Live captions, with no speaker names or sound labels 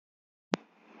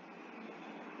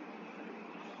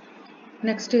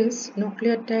Next is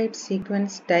nucleotide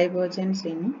sequence divergence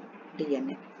in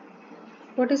DNA.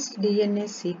 What is DNA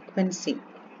sequencing?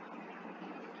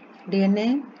 DNA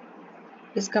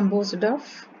is composed of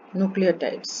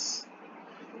nucleotides,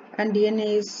 and DNA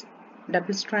is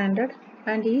double-stranded,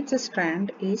 and each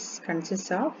strand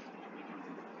consists of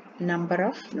number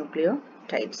of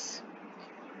nucleotides.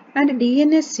 And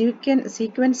DNA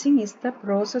sequencing is the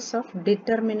process of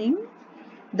determining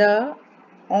the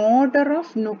order of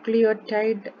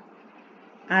nucleotide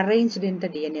arranged in the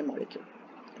DNA molecule.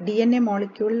 DNA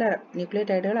molecule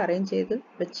nucleotides arrange ചെയ്ത്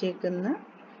വെച്ചേക്കുന്ന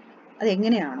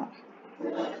അതെങ്ങനെയാണോ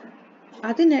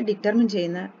അതിനെ determine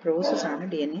ചെയ്യുന്ന പ്രോസസ്സാണ്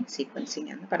DNA sequencing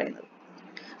എന്ന് പറയുന്നത്.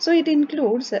 So it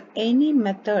includes any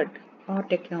method or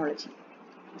technology,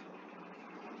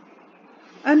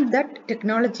 and that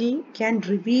technology can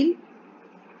reveal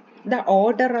the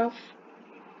order of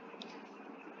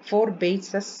 4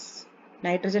 bases,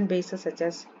 nitrogen bases such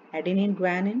as adenine,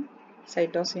 guanine,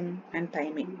 cytosine and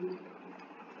thymine.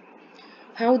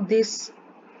 How these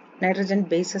nitrogen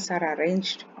bases are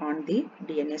arranged on the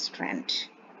DNA strand.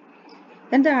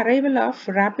 Then the arrival of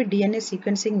rapid DNA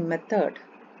sequencing method,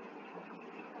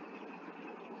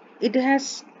 it has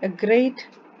a great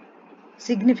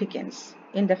significance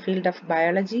in the field of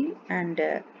biology and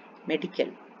medical,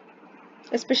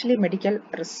 especially medical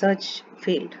research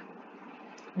field.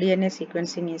 DNA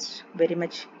sequencing is very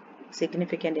much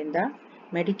significant in the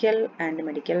medical and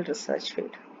medical research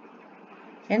field.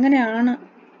 എങ്ങനെയാണ്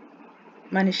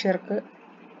മനുഷ്യർക്ക്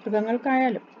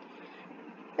മൃഗങ്ങൾക്കായാലും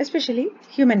especially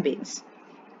human beings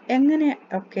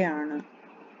എങ്ങനെയൊക്കെയാണ്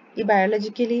ഈ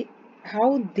biologically how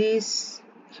these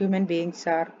human beings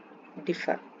R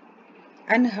differ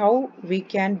and how we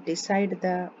can decide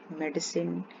the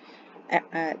medicine,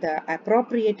 the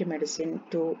appropriate medicine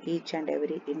to each and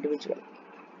every individual,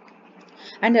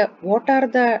 and what are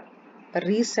the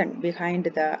reason behind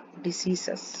the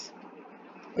diseases,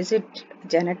 is it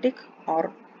genetic or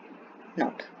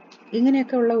not.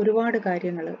 ഇങ്ങനെയൊക്കെ ഉള്ള ഒരുപാട്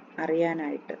കാര്യങ്ങൾ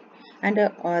അറിയാനായിട്ട്, and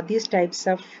these types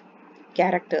of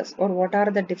characters, or what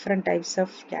are the different types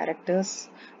of characters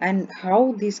and how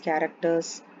these characters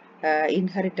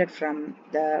inherited from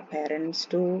the parents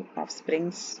to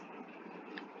offsprings.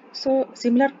 So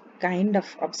similar kind of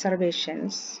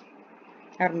observations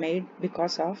are made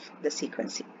because of the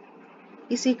sequencing.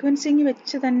 ഈ sequencing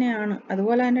വെച്ച് തന്നെയാണ്,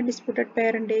 അതുപോലെ തന്നെ disputed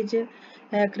പാരൻറ്റേജ്,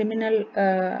 criminal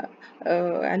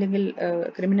അല്ലെങ്കിൽ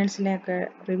ക്രിമിനൽസിനെയൊക്കെ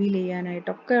reveal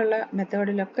ചെയ്യാനായിട്ടൊക്കെയുള്ള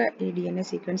മെത്തേഡിലൊക്കെ ഈ DNA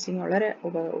sequencing വളരെ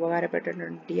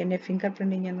ഉപകാരപ്പെട്ടിട്ടുണ്ട്. DNA finger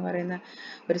printing എന്ന് പറയുന്ന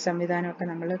ഒരു സംവിധാനമൊക്കെ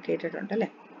നമ്മൾ കേട്ടിട്ടുണ്ട് അല്ലേ?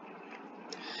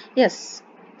 Yes,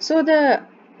 so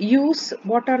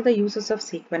what are the uses of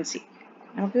sequencing?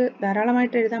 നമുക്ക്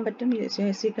ധാരാളമായിട്ട് എഴുതാൻ പറ്റും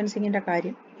സീക്വൻസിങ്ങിൻ്റെ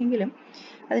കാര്യം. എങ്കിലും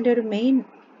അതിൻ്റെ ഒരു മെയിൻ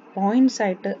പോയിന്റ്സ്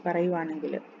ആയിട്ട്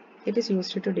പറയുവാണെങ്കിൽ, it is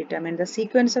used to determine the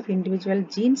sequence of individual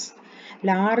genes,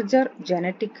 larger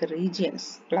genetic regions,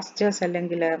 clusters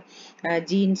അല്ലെങ്കിൽ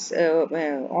genes,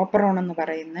 ഓപ്പറോൺ എന്ന്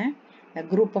പറയുന്ന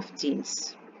ഗ്രൂപ്പ് ഓഫ് ജീൻസ്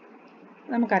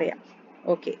നമുക്കറിയാം.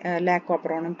 ഓക്കെ, ലാക്ക്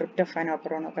ഓപ്പറോണും ട്രിപ്റ്റോഫാൻ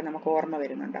ഓപ്പറോണും ഒക്കെ നമുക്ക് ഓർമ്മ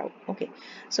വരുന്നുണ്ടാവും. Okay,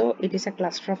 so it is A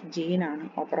cluster of gene ആണ്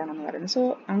ഓപ്പറോൺ എന്ന് പറയുന്നത്. സോ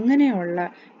അങ്ങനെയുള്ള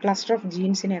ക്ലസ്റ്റർ ഓഫ്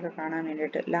ജീൻസിനെയൊക്കെ കാണാൻ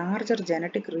വേണ്ടിയിട്ട്, ലാർജർ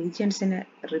ജനറ്റിക് റീജിയൻസിനെ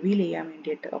റിവീൽ ചെയ്യാൻ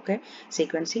വേണ്ടിയിട്ട് ഒക്കെ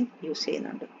സീക്വൻസിങ് യൂസ്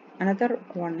ചെയ്യുന്നുണ്ട്. Another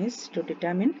one is to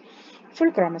determine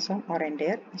full chromosome or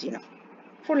entire genome.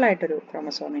 ഫുള്ളായിട്ടൊരു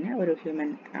ക്രോമസോമിനെ ഒരു ഹ്യൂമൻ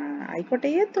ആയിക്കോട്ടെ,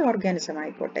 ഏത് ഓർഗാനിസം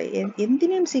ആയിക്കോട്ടെ,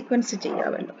 എന്തിനേയും സീക്വൻസ്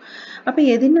ചെയ്യാമല്ലോ. അപ്പോൾ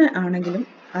ഏതിന് ആണെങ്കിലും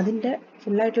അതിൻ്റെ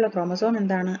ഫുള്ളായിട്ടുള്ള ക്രോമസോം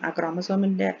എന്താണ്, ആ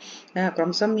ക്രോമസോമിൻ്റെ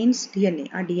ക്രോമസോം മീൻസ് DNA,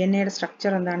 ആ DNAയുടെ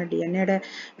സ്ട്രക്ചർ എന്താണ്, DNAയുടെ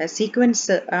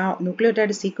സീക്വൻസ്, ആ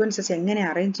ന്യൂക്ലിയോടൈഡ് സീക്വൻസസ് എങ്ങനെ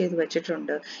അറേഞ്ച് ചെയ്ത്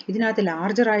വെച്ചിട്ടുണ്ട്, ഇതിനകത്ത്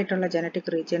ലാർജർ ആയിട്ടുള്ള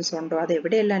ജനറ്റിക് റീജിയൻസ് ഉണ്ടോ, അത്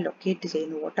എവിടെയെല്ലാം ലൊക്കേറ്റ്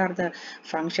ചെയ്യുന്നു, what are the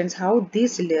functions, how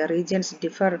these regions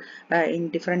differ in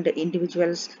different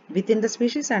individuals within the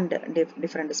species and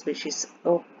different species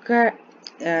ഒക്കെ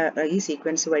ഈ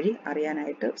സീക്വൻസ് വഴി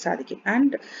അറിയാനായിട്ട് സാധിക്കും.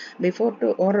 And before two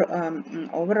or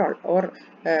overall or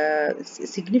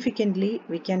significantly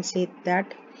we can say that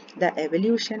the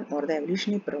evolution or the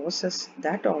evolutionary process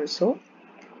that also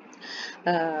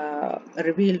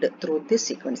revealed through this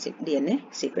sequencing, DNA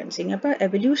sequencing. അപ്പോൾ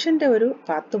എവല്യൂഷൻ്റെ ഒരു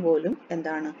path പോലും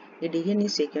എന്താണ് ഈ DNA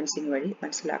സീക്വൻസിങ് വഴി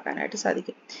മനസ്സിലാക്കാനായിട്ട്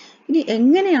സാധിക്കും. ഇനി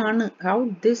എങ്ങനെയാണ് how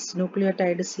this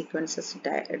nucleotide sequences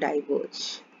diverge?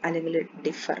 അല്ലെങ്കിൽ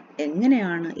ഡിഫർ,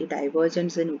 എങ്ങനെയാണ് ഈ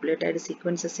ഡൈവേർജൻസ് ന്യൂക്ലിയോടൈഡ്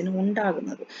സീക്വൻസസിന്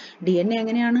ഉണ്ടാകുന്നത്? DNA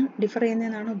എങ്ങനെയാണ് ഡിഫർ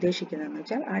ചെയ്യുന്നതെന്നാണ് ഉദ്ദേശിക്കുന്നതെന്ന്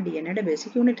വെച്ചാൽ ആ DNAയുടെ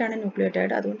ബേസിക് യൂണിറ്റ് ആണ്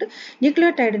ന്യൂക്ലിയോടൈഡ്. അതുകൊണ്ട്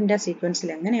ന്യൂക്ലിയോടൈഡിൻ്റെ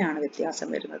സീക്വൻസിൽ എങ്ങനെയാണ് വ്യത്യാസം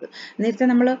വരുന്നത്? നേരത്തെ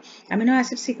നമ്മൾ അമിനോ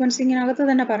ആസിഡ് സീക്വൻസിങ്ങിനകത്ത്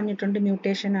തന്നെ പറഞ്ഞിട്ടുണ്ട്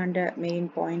മ്യൂട്ടേഷൻ ആൻഡ് മെയിൻ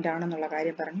പോയിന്റ് ആണെന്നുള്ള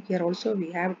കാര്യം പറഞ്ഞു. Here also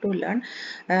we have to learn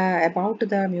about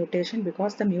the mutation,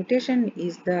 because the mutation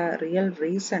is the real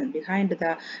reason behind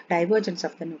the divergence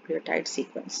of the nucleotide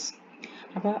sequence.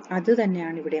 അപ്പോൾ അത്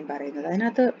തന്നെയാണ് ഇവിടെയും പറയുന്നത്.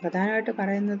 അതിനകത്ത് പ്രധാനമായിട്ട്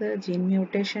പറയുന്നത് ജീൻ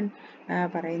മ്യൂട്ടേഷൻ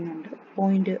പറയുന്നുണ്ട്,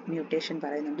 പോയിന്റ് മ്യൂട്ടേഷൻ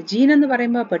പറയുന്നുണ്ട്. ജീൻ എന്ന്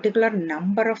പറയുമ്പോൾ particular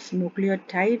number of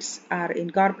nucleotides R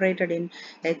incorporated in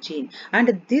A gene,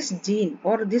 and this gene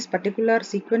or this particular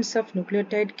sequence of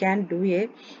nucleotide can do A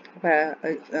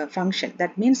function.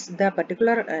 That means the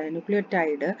particular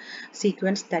nucleotide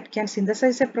sequence that can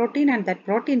synthesize a protein, and that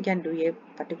protein can do a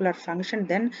particular function,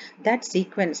 then that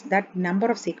sequence, that number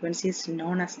of sequence is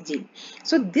known as gene.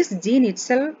 So this gene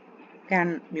itself can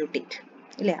mutate.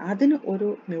 ഇല്ലേ, അതിന് ഒരു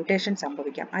mutation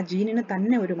സംഭവിക്കാം, ആ ജീനിന്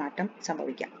തന്നെ ഒരു മാറ്റം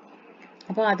സംഭവിക്കാം.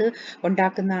 അപ്പോൾ അത്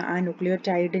ഉണ്ടാക്കുന്ന ആ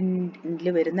ന്യൂക്ലിയോടൈഡിൽ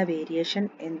വരുന്ന വേരിയേഷൻ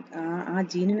ആ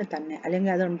ജീനിന് തന്നെ അല്ലെങ്കിൽ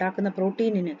അത് ഉണ്ടാക്കുന്ന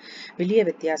പ്രോട്ടീനിന് വലിയ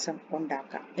വ്യത്യാസം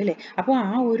ഉണ്ടാക്കാം, അല്ലേ? അപ്പോൾ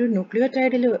ആ ഒരു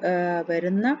ന്യൂക്ലിയോടൈഡിൽ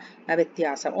വരുന്ന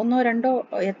വ്യത്യാസം ഒന്നോ രണ്ടോ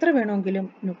എത്ര വേണമെങ്കിലും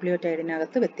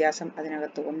ന്യൂക്ലിയോടൈഡിനകത്ത് വ്യത്യാസം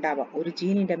അതിനകത്ത് ഉണ്ടാവാം ഒരു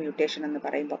ജീനിൻ്റെ മ്യൂട്ടേഷൻ എന്ന്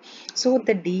പറയുമ്പോൾ. So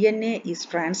the DNA is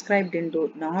transcribed into,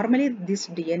 normally this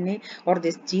DNA or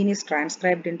this gene is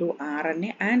transcribed into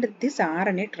RNA, and this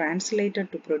RNA translated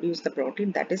to produce the protein.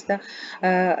 That is the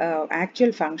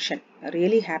actual function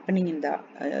really happening in the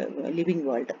living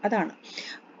world. അതാണ്.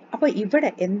 അപ്പോൾ ഇവിടെ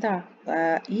എന്താ,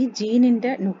 ഈ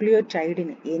ജീനിൻ്റെ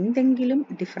ന്യൂക്ലിയോടൈഡിന് എന്തെങ്കിലും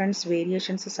difference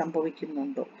variations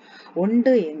സംഭവിക്കുന്നുണ്ടോ?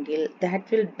 ഉണ്ട് എങ്കിൽ that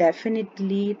will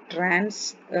definitely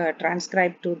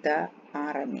transcribe to the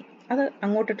RNA. അത്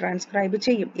അങ്ങോട്ട് ട്രാൻസ്ക്രൈബ്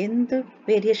ചെയ്യും, എന്ത്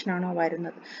വേരിയേഷനാണോ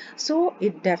വരുന്നത്. So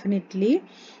it definitely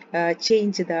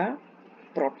change the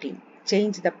protein,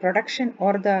 change the production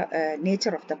or the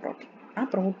nature of the protein. ആ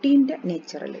പ്രോട്ടീൻ്റെ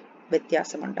നേച്ചറിൽ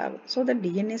വ്യത്യാസമുണ്ടാകും. So the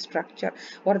DNA structure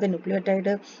or the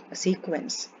nucleotide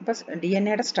sequence, ഇപ്പോൾ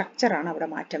DNAയുടെ സ്ട്രക്ചറാണ് അവിടെ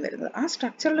മാറ്റം വരുന്നത്. ആ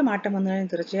സ്ട്രക്ചറിൽ മാറ്റം വന്നു കഴിഞ്ഞാൽ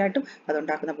തീർച്ചയായിട്ടും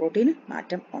അതുണ്ടാക്കുന്ന പ്രോട്ടീന്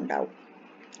മാറ്റം ഉണ്ടാവും.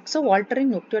 So altering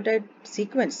nucleotide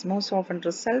sequence most often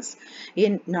results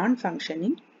in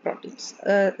non-functioning proteins.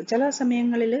 ചില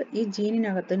സമയങ്ങളിൽ ഈ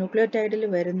ജീനിനകത്ത് ന്യൂക്ലിയോടൈഡിൽ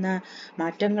വരുന്ന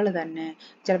മാറ്റങ്ങൾ തന്നെ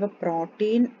ചിലപ്പോൾ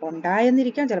പ്രോട്ടീൻ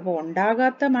ഉണ്ടായെന്നിരിക്കാം, ചിലപ്പോൾ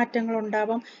ഉണ്ടാകാത്ത മാറ്റങ്ങൾ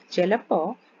ഉണ്ടാവാം. ചിലപ്പോൾ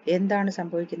എന്താണ്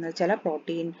സംഭവിക്കുന്നത്, ചില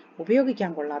പ്രോട്ടീൻ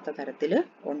ഉപയോഗിക്കാൻ കൊള്ളാത്ത തരത്തിൽ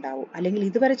ഉണ്ടാവും, അല്ലെങ്കിൽ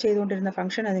ഇതുവരെ ചെയ്തുകൊണ്ടിരുന്ന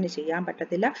ഫംഗ്ഷൻ അതിന് ചെയ്യാൻ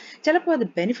പറ്റത്തില്ല. ചിലപ്പോൾ അത്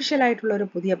ബെനിഫിഷ്യൽ ആയിട്ടുള്ള ഒരു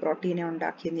പുതിയ പ്രോട്ടീനെ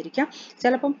ഉണ്ടാക്കിയെന്നിരിക്കാം,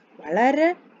 ചിലപ്പം വളരെ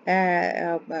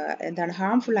എന്താണ്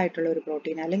ഹാംഫുൾ ആയിട്ടുള്ള ഒരു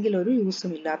പ്രോട്ടീൻ അല്ലെങ്കിൽ ഒരു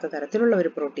യൂസും ഇല്ലാത്ത തരത്തിലുള്ള ഒരു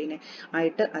പ്രോട്ടീനെ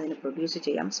ആയിട്ട് അതിന് പ്രൊഡ്യൂസ്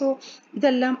ചെയ്യാം. സോ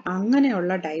ഇതെല്ലാം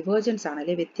അങ്ങനെയുള്ള ഡൈവേർജൻസ് ആണ്,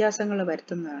 അല്ലെങ്കിൽ വ്യത്യാസങ്ങൾ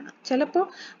വരുത്തുന്നതാണ്. ചിലപ്പോൾ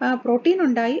പ്രോട്ടീൻ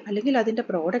ഉണ്ടായി അല്ലെങ്കിൽ അതിൻ്റെ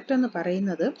പ്രോഡക്റ്റ് എന്ന്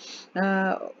പറയുന്നത്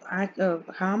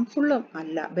ഹാംഫുള്ളും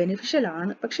അല്ല, ബെനിഫിഷ്യൽ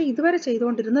ആണ്, പക്ഷെ ഇതുവരെ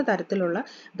ചെയ്തുകൊണ്ടിരുന്ന തരത്തിലുള്ള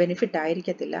ബെനിഫിറ്റ്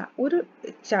ആയിരിക്കത്തില്ല, ഒരു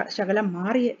ശകലം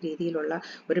മാറിയ രീതിയിലുള്ള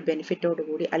ഒരു ബെനിഫിറ്റോട്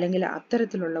കൂടി അല്ലെങ്കിൽ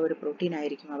അത്തരത്തിലുള്ള ഒരു പ്രോട്ടീൻ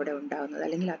ആയിരിക്കും അവിടെ ഉണ്ടാകുന്നത്,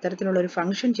 അല്ലെങ്കിൽ അത്തരത്തിലുള്ള ഒരു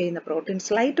ഫംഗ്ഷൻ ചെയ്യുന്ന പ്രോട്ടീൻ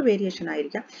സ്ലൈറ്റ് വേരിയേഷൻ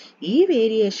ആയിരിക്കാം. ഈ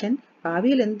വേരിയേഷൻ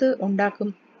ഭാവിയിൽ എന്ത് ഉണ്ടാക്കും,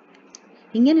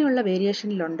 ഇങ്ങനെയുള്ള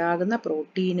വേരിയേഷനിൽ ഉണ്ടാകുന്ന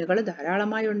പ്രോട്ടീനുകൾ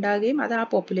ധാരാളമായി ഉണ്ടാകുകയും അത് ആ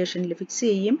പോപ്പുലേഷനിൽ ഫിക്സ്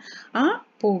ചെയ്യും. ആ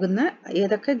പോകുന്ന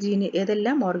ഏതൊക്കെ ജീൻ,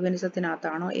 ഏതെല്ലാം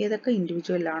ഓർഗാനിസത്തിനകത്താണോ ഏതൊക്കെ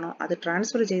ഇൻഡിവിജ്വലാണോ അത്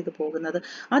ട്രാൻസ്ഫർ ചെയ്ത് പോകുന്നത്,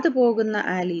 അത് പോകുന്ന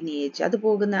ആ ലീനിയേജ്, അത്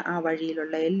പോകുന്ന ആ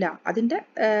വഴിയിലുള്ള എല്ലാം അതിൻ്റെ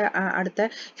അടുത്ത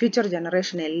ഫ്യൂച്ചർ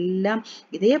ജനറേഷൻ എല്ലാം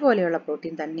ഇതേപോലെയുള്ള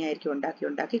പ്രോട്ടീൻ തന്നെയായിരിക്കും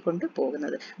ഉണ്ടാക്കി കൊണ്ട്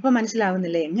പോകുന്നത്. അപ്പോൾ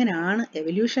മനസ്സിലാവുന്നില്ല എങ്ങനെയാണ്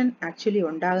എവല്യൂഷൻ ആക്ച്വലി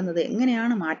ഉണ്ടാകുന്നത്,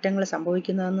 എങ്ങനെയാണ് മാറ്റങ്ങൾ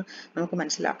സംഭവിക്കുന്നതെന്ന് നമുക്ക്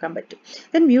മനസ്സിലാക്കാൻ പറ്റും.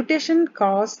 Then mutation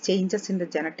cause changes in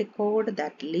the genetic code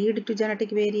that lead to genetic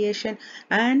variation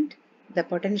and the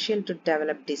potential to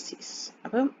develop disease.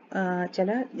 അപ്പം ചില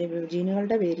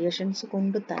ജീനുകളുടെ വേരിയേഷൻസ്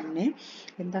കൊണ്ട് തന്നെ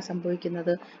എന്താ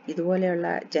സംഭവിക്കുന്നത്, ഇതുപോലെയുള്ള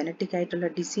ജനറ്റിക് ആയിട്ടുള്ള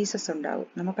ഡിസീസസ് ഉണ്ടാകും.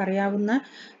 നമുക്കറിയാവുന്ന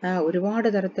ഒരുപാട്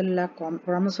തരത്തിലുള്ള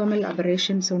ക്രോമസോമൽ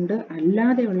അബറേഷൻസ് ഉണ്ട്,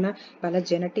 അല്ലാതെയുള്ള പല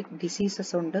ജനറ്റിക്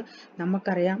ഡിസീസസ് ഉണ്ട്.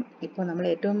 നമുക്കറിയാം ഇപ്പോൾ നമ്മൾ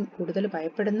ഏറ്റവും കൂടുതൽ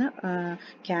ഭയപ്പെടുന്ന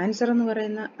ക്യാൻസർ എന്ന്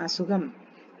പറയുന്ന അസുഖം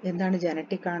എന്താണ്,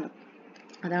 ജനറ്റിക് ആണ്.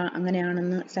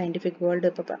 അങ്ങനെയാണെന്ന് സയൻറ്റിഫിക് വേൾഡ്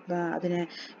ഇപ്പോൾ അതിനെ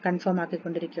കൺഫേം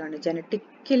ആക്കിക്കൊണ്ടിരിക്കുകയാണ്.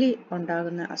 ജനറ്റിക്കലി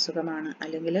ഉണ്ടാകുന്ന അസുഖമാണ്,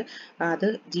 അല്ലെങ്കിൽ അത്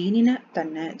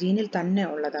ജീനിൽ തന്നെ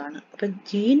ഉള്ളതാണ്.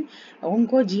 അപ്പം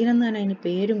ഓങ്കോ ജീൻ എന്ന് തന്നെ അതിന്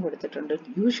പേരും കൊടുത്തിട്ടുണ്ട്.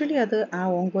 യൂഷ്വലി അത് ആ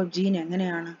ഓങ്കോ ജീൻ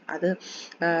എങ്ങനെയാണ്, അത്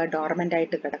ഡോർമെൻ്റ്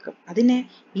ആയിട്ട് കിടക്കും. അതിനെ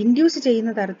ഇൻഡ്യൂസ്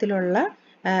ചെയ്യുന്ന തരത്തിലുള്ള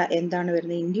എന്താണ്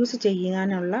വരുന്നത്, ഇൻഡ്യൂസ്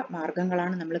ചെയ്യാനുള്ള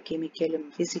മാർഗങ്ങളാണ് നമ്മൾ കെമിക്കലും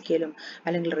ഫിസിക്കലും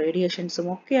അല്ലെങ്കിൽ റേഡിയേഷൻസും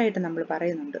ഒക്കെ ആയിട്ട് നമ്മൾ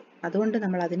പറയുന്നുണ്ട്. അതുകൊണ്ട്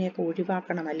നമ്മൾ അതിനെയൊക്കെ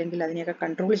ഒഴിവാക്കണം അല്ലെങ്കിൽ അതിനെയൊക്കെ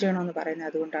കൺട്രോൾ ചെയ്യണമെന്ന് പറയുന്നത്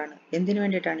അതുകൊണ്ടാണ്. എന്തിനു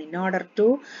വേണ്ടിയിട്ടാണ്? ഇൻ ഓർഡർ ടു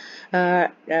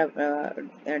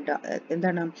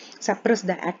എന്താണ് suppress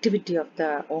the activity of the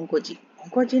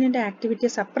ഓങ്കോജീനിന്റെ ആക്ടിവിറ്റിയെ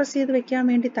suppress ചെയ്ത് വെക്കാൻ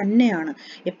വേണ്ടി തന്നെയാണ്.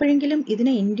 എപ്പോഴെങ്കിലും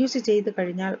ഇതിനെ ഇൻഡ്യൂസ് ചെയ്ത്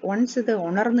കഴിഞ്ഞാൽ, വൺസ് ഇത്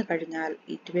ഉണർന്നു കഴിഞ്ഞാൽ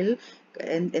ഇറ്റ് വിൽ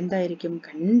എന്തായിരിക്കും,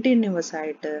 കണ്ടിന്യൂസ്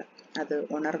ആയിട്ട് അത്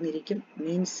ഉണർന്നിരിക്കും.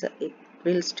 Means it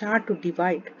will start to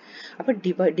divide. അപ്പോൾ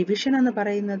ഡിവിഷൻ എന്ന്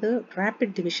പറയുന്നത്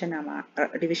റാപ്പിഡ്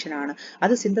ഡിവിഷനാണ്.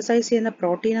 അത് സിന്തസൈസ് ചെയ്യുന്ന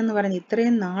പ്രോട്ടീൻ എന്ന് പറയുന്നത്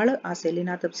ഇത്രയും നാള് ആ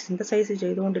സെല്ലിനകത്ത് സിന്തസൈസ്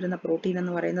ചെയ്തുകൊണ്ടിരുന്ന പ്രോട്ടീൻ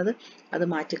എന്ന് പറയുന്നത് അത്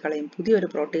മാറ്റിക്കളയും. പുതിയൊരു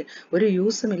പ്രോട്ടീൻ, ഒരു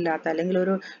യൂസും ഇല്ലാത്ത അല്ലെങ്കിൽ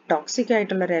ഒരു ടോക്സിക്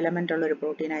ആയിട്ടുള്ള ഒരു എലമെന്റ് ഉള്ള ഒരു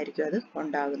പ്രോട്ടീൻ ആയിരിക്കും അത്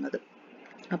ഉണ്ടാകുന്നത്.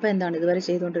 അപ്പോൾ എന്താണ്, ഇതുവരെ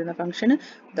ചെയ്തുകൊണ്ടിരുന്ന ഫംഗ്ഷന്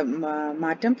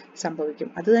മാറ്റം സംഭവിക്കും.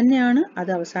 അത് തന്നെയാണ് അത്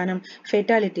അവസാനം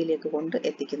ഫേറ്റാലിറ്റിയിലേക്ക് കൊണ്ട്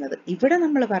എത്തിക്കുന്നത്. ഇവിടെ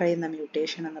നമ്മൾ പറയുന്ന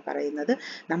മ്യൂട്ടേഷൻ എന്ന് പറയുന്നത്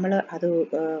നമ്മൾ അത്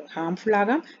ഹാംഫുൾ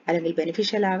ആകാം അല്ലെങ്കിൽ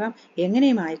ബെനിഫിഷ്യൽ ആകാം,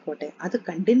 എങ്ങനെയും ആയിക്കോട്ടെ, അത്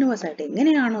കണ്ടിന്യൂസ് ആയിട്ട്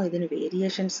എങ്ങനെയാണോ ഇതിന്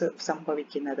വേരിയേഷൻസ്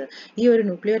സംഭവിക്കുന്നത്, ഈ ഒരു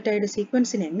ന്യൂക്ലിയോടൈഡ്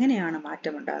സീക്വൻസിന് എങ്ങനെയാണ്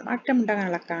മാറ്റം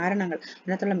ഉണ്ടാകാനുള്ള കാരണങ്ങൾ,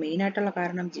 അതിനകത്തുള്ള മെയിനായിട്ടുള്ള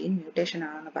കാരണം ജീൻ മ്യൂട്ടേഷൻ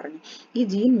ആണെന്ന് പറഞ്ഞു. ഈ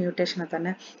ജീൻ മ്യൂട്ടേഷനെ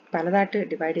തന്നെ പലതായിട്ട്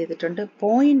ഡിവൈഡ് ചെയ്തിട്ടുണ്ട്.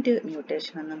 പോയിന്റ്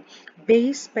മ്യൂട്ടേഷൻ എന്നും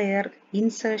ബേസ് പെയർ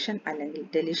ഇൻസേർഷൻ അല്ലെങ്കിൽ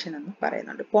ഡെലിഷൻ എന്നും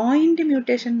പറയുന്നുണ്ട്. പോയിന്റ്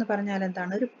മ്യൂട്ടേഷൻ എന്ന് പറഞ്ഞാൽ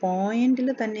എന്താണ്, ഒരു പോയിന്റിൽ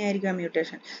തന്നെയായിരിക്കും ആ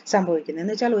മ്യൂട്ടേഷൻ സംഭവിക്കുന്നത്.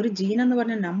 എന്ന് വെച്ചാൽ ഒരു ജീൻ എന്ന്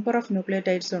പറഞ്ഞ നമ്പർ ഓഫ്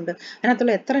ന്യൂക്ലിയോടൈഡ്സ് ഉണ്ട്,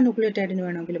 അതിനകത്തുള്ള എത്ര ന്യൂക്ലിയോടൈഡിന്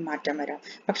വേണമെങ്കിലും മാറ്റം വരാം.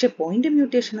 പക്ഷെ പോയിന്റ്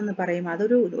മ്യൂട്ടേഷൻ എന്ന് പറയുമ്പോൾ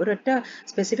അതൊരു ഒരൊറ്റ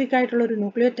സ്പെസിഫിക് ആയിട്ടുള്ള ഒരു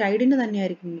ന്യൂക്ലിയോടൈഡിന്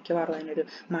തന്നെയായിരിക്കും മിക്കവാറും അതിനൊരു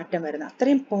മാറ്റം വരുന്നത്.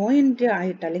 അത്രയും പോയിന്റ്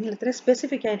ആയിട്ട് അല്ലെങ്കിൽ അത്രയും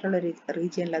സ്പെസിഫിക് ആയിട്ടുള്ള ഒരു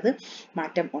റീജിയനിൽ അത്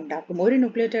മാറ്റം ഉണ്ടാക്കും. ഒരു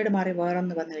ന്യൂക്ലിയോടൈഡ് മാറി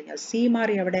വേറൊന്ന് വന്നു കഴിഞ്ഞാൽ, സി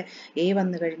മാറി അവിടെ എ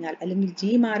വന്നു കഴിഞ്ഞാൽ അല്ലെങ്കിൽ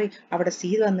ജി മാറി അവിടെ സി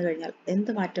വന്നു കഴിഞ്ഞാൽ എന്ത്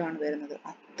മാറ്റമാണ് വരുന്നത്?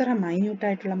 അത്ര മൈന്യൂട്ട്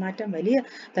ആയിട്ടുള്ള മാറ്റം വലിയ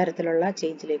തരത്തിലുള്ള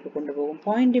ചേഞ്ചിലേക്ക് കൊണ്ടുപോകും.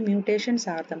 Point mutations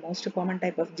are the most common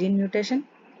type of gene mutation,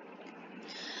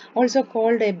 also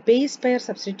called a base pair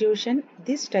substitution.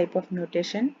 This type of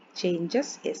mutation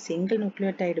changes a single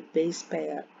nucleotide base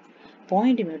pair.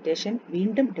 Point mutation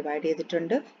വീണ്ടും ഡിവൈഡ്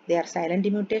ചെയ്തിട്ടുണ്ട്. They are silent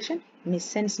mutation,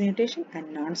 missense mutation and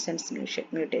nonsense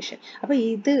mutation. അപ്പോൾ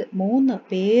ഇത് മൂന്ന്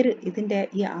പേര്, ഇതിൻ്റെ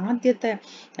ഈ ആദ്യത്തെ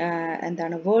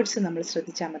എന്താണ് വേർഡ്സ് നമ്മൾ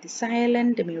ശ്രദ്ധിച്ചാൽ മതി.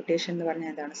 സൈലന്റ് മ്യൂട്ടേഷൻ എന്ന്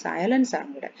പറഞ്ഞാൽ എന്താണ്? സൈലൻസ് ആണ്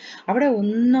ഇവിടെ. അവിടെ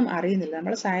ഒന്നും അറിയുന്നില്ല.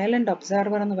 നമ്മൾ സൈലന്റ്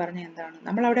ഒബ്സർവർ എന്ന് പറഞ്ഞാൽ എന്താണ്?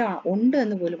 നമ്മൾ അവിടെ ഉണ്ട്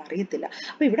എന്ന് പോലും അറിയത്തില്ല.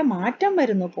 അപ്പോൾ ഇവിടെ മാറ്റം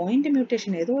വരുന്നു. പോയിന്റ്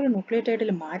മ്യൂട്ടേഷൻ ഏതോ ഒരു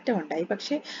ന്യൂക്ലിയോടൈഡിൽ മാറ്റം ഉണ്ടായി,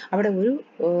 പക്ഷേ അവിടെ ഒരു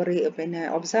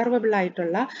ഒബ്സർവബിൾ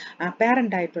ആയിട്ടുള്ള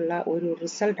അപ്പാരന്റ് ആയിട്ടുള്ള ഒരു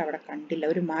റിസൾട്ട് അവിടെ കണ്ടില്ല,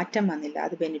 ഒരു മാറ്റം വന്നില്ല.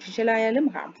 അത് ബെനിഫിഷ്യൽ ആയാലും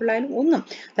ഹാംഫുൾ ആയാലും ഒന്നും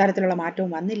തരത്തിലുള്ള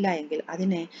മാറ്റവും വന്നില്ല എങ്കിൽ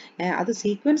അത്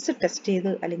സീക്വൻസ് ടെസ്റ്റ്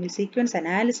ചെയ്ത് അല്ലെങ്കിൽ സീക്വൻസ്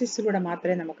അനാലിസിസിലൂടെ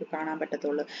മാത്രമേ നമുക്ക് കാണാൻ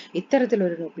പറ്റത്തുള്ളൂ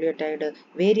ഇത്തരത്തിലൊരു ന്യൂക്ലിയോടൈഡ്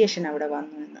വേരിയേഷൻ അവിടെ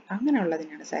വന്നു എന്ന്.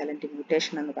 അങ്ങനെയുള്ളതിനാണ് സൈലന്റ്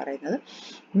മ്യൂട്ടേഷൻ എന്ന് പറയുന്നത്.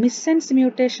 മിസ്സെൻസ്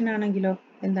മ്യൂട്ടേഷൻ ആണെങ്കിലോ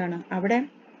എന്താണ്? അവിടെ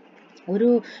ഒരു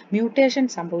മ്യൂട്ടേഷൻ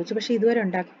സംഭവിച്ചു, പക്ഷേ ഇതുവരെ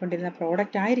ഉണ്ടാക്കിക്കൊണ്ടിരുന്ന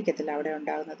പ്രോഡക്റ്റ് ആയിരിക്കത്തില്ല അവിടെ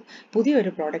ഉണ്ടാകുന്നത്,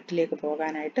 പുതിയൊരു പ്രോഡക്റ്റിലേക്ക്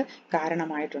പോകാനായിട്ട്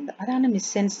കാരണമായിട്ടുണ്ട്. അതാണ്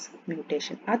മിസ്സെൻസ്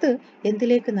മ്യൂട്ടേഷൻ. അത്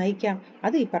എന്തിലേക്ക് നയിക്കാം?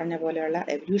 അത് ഈ പറഞ്ഞ പോലെയുള്ള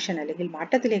എവല്യൂഷൻ അല്ലെങ്കിൽ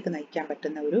മാറ്റത്തിലേക്ക് നയിക്കാൻ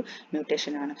പറ്റുന്ന ഒരു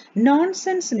മ്യൂട്ടേഷൻ ആണ്.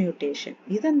 Nonsense mutation.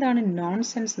 ഇതെന്താണ്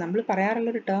നോൺസെൻസ്? നമ്മൾ പറയാറുള്ള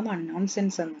ഒരു ടേമാണ്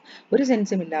നോൺസെൻസ് എന്ന്, ഒരു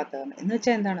സെൻസും ഇല്ലാത്തതെന്ന്. എന്ന്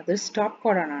വെച്ചാൽ എന്താണ്? അത് സ്റ്റോപ്പ്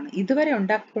കോഡൺ ആണ്. ഇതുവരെ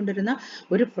ഉണ്ടാക്കിക്കൊണ്ടിരുന്ന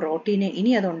ഒരു പ്രോട്ടീനെ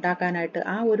ഇനി അത് ഉണ്ടാക്കാനായിട്ട്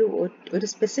ആ ഒരു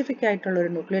സ്പെസിഫിക് ആയിട്ടുള്ള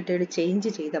ഒരു ന്യൂക്ലിയോടൈഡ് ചേഞ്ച്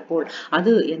ചെയ്തപ്പോൾ അത്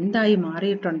എന്തായി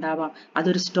മാറിയിട്ടുണ്ടാവാം?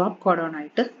 അതൊരു സ്റ്റോപ്പ് കോഡോൺ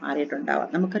ആയിട്ട് മാറിയിട്ടുണ്ടാവാം.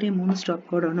 നമുക്കറിയാം 3 സ്റ്റോപ്പ്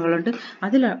കോഡോണുകളുണ്ട്.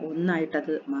 അതിൽ ഒന്നായിട്ട്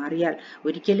അത് മാറിയാൽ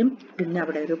ഒരിക്കലും പിന്നെ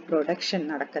അവിടെ ഒരു പ്രൊഡക്ഷൻ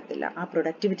നടക്കത്തില്ല, ആ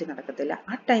പ്രൊഡക്ടിവിറ്റി നടക്കത്തില്ല.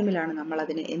 ആ ടൈമിലാണ് നമ്മൾ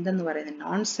അതിന് എന്തെന്ന് പറയുന്നത്?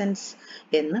 നോൺസെൻസ്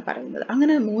എന്ന് പറയുന്നത്.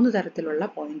 അങ്ങനെ 3 തരത്തിലുള്ള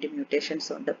പോയിന്റ്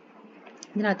മ്യൂട്ടേഷൻസ് ഉണ്ട്.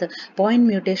 ഇതിനകത്ത് പോയിന്റ്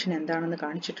മ്യൂട്ടേഷൻ എന്താണെന്ന്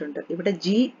കാണിച്ചിട്ടുണ്ട്. ഇവിടെ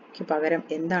ജിക്ക് പകരം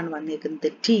എന്താണ്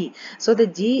വന്നിരിക്കുന്നത്? T. So the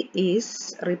G is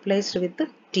replaced with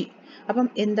T. അപ്പം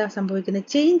എന്താ സംഭവിക്കുന്നത്?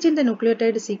 Change in the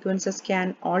nucleotide sequences can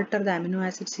alter the amino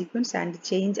acid sequence and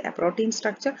change A protein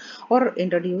structure or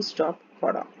introduce stop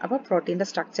codon. അപ്പോൾ പ്രോട്ടീൻ്റെ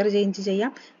സ്ട്രക്ചർ ചേഞ്ച്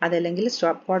ചെയ്യാം, അതല്ലെങ്കിൽ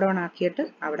സ്റ്റോപ്പ് കോഡോൺ ആക്കിയിട്ട്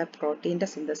അവിടെ പ്രോട്ടീൻ്റെ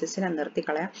സിന്തസിസിനെ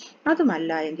നിർത്തിക്കളയാം.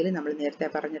 അതുമല്ല എങ്കിൽ നമ്മൾ നേരത്തെ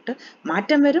പറഞ്ഞിട്ട്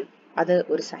മാറ്റം വരും, അത്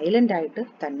ഒരു സൈലന്റ് ആയിട്ട്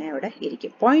തന്നെ അവിടെ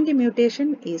ഇരിക്കും. Point mutation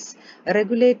is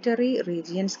regulatory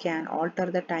regions can alter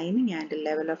the timing and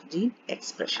level of gene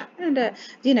expression. അതിൻ്റെ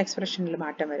ജീൻ എക്സ്പ്രഷനിൽ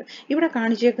മാറ്റം വരും. ഇവിടെ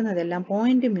കാണിച്ചേക്കുന്നതെല്ലാം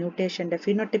പോയിന്റ് മ്യൂട്ടേഷൻ്റെ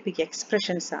ഫിനോട്ടിപ്പിക്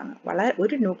എക്സ്പ്രഷൻസ് ആണ്.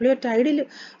 ഒരു ന്യൂക്ലിയോടൈഡിൽ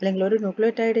അല്ലെങ്കിൽ ഒരു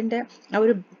ന്യൂക്ലിയോടൈഡിൻ്റെ ആ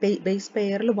ഒരു ബേസ്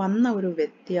പെയറിൽ വന്ന ഒരു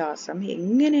വ്യത്യാസം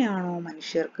എങ്ങനെയാണോ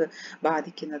മനുഷ്യർക്ക്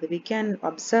ബാധിക്കുന്നത്, we can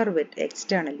observe it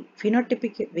externally.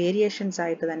 Phenotypic variations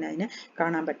ആയിട്ട് തന്നെ അതിനെ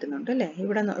കാണാൻ പറ്റുന്നുണ്ട് അല്ലേ?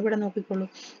 ഇവിടെ നോക്കിക്കോളൂ.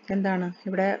 എന്താണ്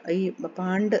ഇവിടെ ഈ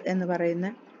പാണ്ട് എന്ന് പറയുന്ന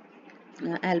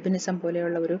ആൽബിനിസം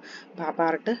പോലെയുള്ള ഒരു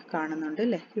പാർട്ട് കാണുന്നുണ്ട്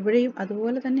അല്ലേ. ഇവിടെയും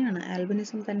അതുപോലെ തന്നെയാണ്,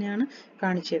 ആൽബിനിസം തന്നെയാണ്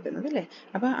കാണിച്ചേക്കുന്നത് അല്ലേ.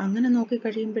 അപ്പോൾ അങ്ങനെ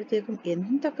നോക്കിക്കഴിയുമ്പോഴത്തേക്കും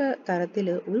എന്തൊക്കെ തരത്തിൽ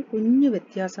ഒരു കുഞ്ഞു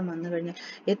വ്യത്യാസം വന്നു കഴിഞ്ഞാൽ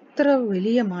എത്ര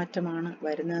വലിയ മാറ്റമാണ്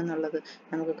വരുന്നതെന്നുള്ളത്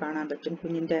നമുക്ക് കാണാൻ പറ്റും.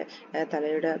 കുഞ്ഞിൻ്റെ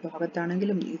തലയുടെ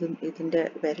ഭാഗത്താണെങ്കിലും ഇതിൻ്റെ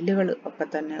വിരലുകൾ ഒക്കെ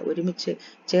തന്നെ ഒരുമിച്ച്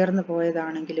ചേർന്ന്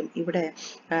പോയതാണെങ്കിലും ഇവിടെ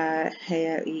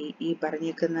ഈ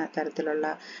പറഞ്ഞേക്കുന്ന തരത്തിലുള്ള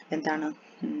എന്താണ്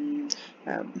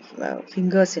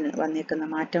ഫിംഗേഴ്സിന് വന്നേക്കുന്ന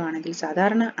മാറ്റമാണെങ്കിൽ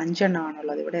സാധാരണ 5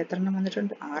 എണ്ണമാണുള്ളത്, ഇവിടെ എത്ര എണ്ണം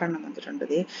വന്നിട്ടുണ്ട്? 6 എണ്ണം വന്നിട്ടുണ്ട്.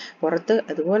 ഇതേ പുറത്ത്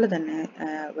അതുപോലെ തന്നെ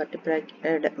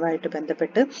വെർട്ടിബ്രയുമായിട്ട്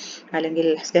ബന്ധപ്പെട്ട് അല്ലെങ്കിൽ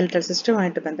സ്കെലറ്റൽ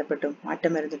സിസ്റ്റവുമായിട്ട് ബന്ധപ്പെട്ടും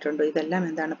മാറ്റം വരുന്നിട്ടുണ്ട്. ഇതെല്ലാം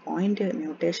എന്താണ്? പോയിന്റ്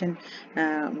മ്യൂട്ടേഷൻ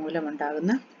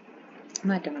മൂലമുണ്ടാകുന്ന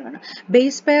മാറ്റങ്ങളാണ്.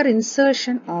 Base pair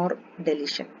insertion or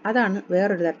deletion, അതാണ്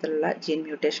വേറൊരു തരത്തിലുള്ള ജീൻ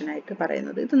മ്യൂട്ടേഷൻ ആയിട്ട്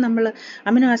പറയുന്നത്. ഇത് നമ്മൾ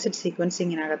അമിനോ ആസിഡ്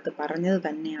സീക്വൻസിങ്ങിനകത്ത് പറഞ്ഞത്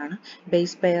തന്നെയാണ്.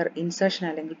 ബേസ് പെയർ ഇൻസേർഷൻ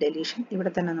അല്ലെങ്കിൽ ഡെലീഷൻ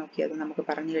ഇവിടെ തന്നെ നോക്കിയത് നമുക്ക്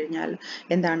പറഞ്ഞു കഴിഞ്ഞാൽ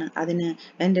എന്താണ്,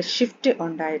 അതിൻ്റെ ഷിഫ്റ്റ്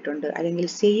ഉണ്ടായിട്ടുണ്ട്, അല്ലെങ്കിൽ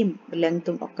സെയിം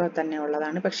ലെങ്തും ഒക്കെ തന്നെ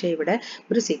ഉള്ളതാണ്. പക്ഷേ ഇവിടെ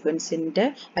ഒരു സീക്വൻസിൻ്റെ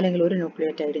അല്ലെങ്കിൽ ഒരു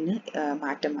ന്യൂക്ലിയോടൈഡിന്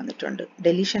മാറ്റം വന്നിട്ടുണ്ട്.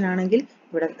 ഡെലീഷൻ ആണെങ്കിൽ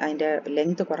ഇവിടെ അതിൻ്റെ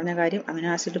ലെങ്ത് കുറഞ്ഞ കാര്യം അമിനോ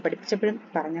ആസിഡ് പഠിപ്പിച്ചപ്പോഴും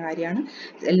പറഞ്ഞ കാര്യമാണ്.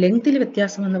 ലെങ്ത്തിൽ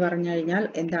വ്യത്യാസം എന്ന് പറഞ്ഞു കഴിഞ്ഞാൽ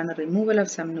എന്താണ്? Removal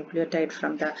of some nucleotide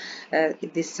from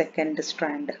this second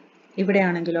strand.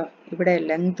 ഇവിടെയാണെങ്കിലോ ഇവിടെ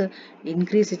ലെങ്ത്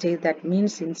ഇൻക്രീസ് ചെയ്ത്, that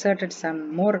means inserted some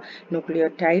more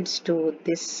nucleotides to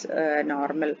this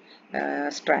normal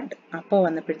strand. അപ്പോൾ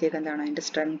വന്നപ്പോഴത്തേക്ക് എന്താണ്? അതിൻ്റെ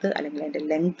സ്ട്രെങ്ത് അല്ലെങ്കിൽ അതിൻ്റെ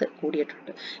ലെങ്ത്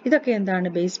കൂടിയിട്ടുണ്ട്. ഇതൊക്കെ എന്താണ്?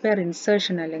 ബേസ് പെയർ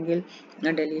ഇൻസേർഷൻ അല്ലെങ്കിൽ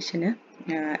ഡെലീഷന്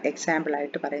എക്സാമ്പിൾ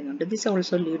ആയിട്ട് പറയുന്നുണ്ട്. This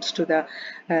also leads to the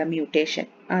mutation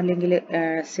അല്ലെങ്കിൽ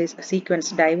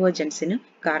സീക്വൻസ് ഡൈവേർജൻസിന്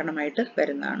കാരണമായിട്ട്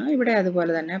വരുന്നതാണ്. ഇവിടെ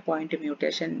അതുപോലെ തന്നെ പോയിന്റ്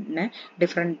മ്യൂട്ടേഷനെ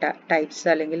ഡിഫറെൻറ്റ് ടൈപ്സ്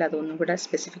അല്ലെങ്കിൽ അതൊന്നും കൂടെ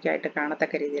സ്പെസിഫിക് ആയിട്ട്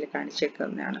കാണത്തക്ക രീതിയിൽ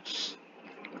കാണിച്ചേക്കുന്നതാണ്.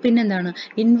 പിന്നെന്താണ്?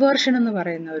 ഇൻവേർഷൻ എന്ന്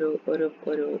പറയുന്ന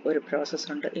ഒരു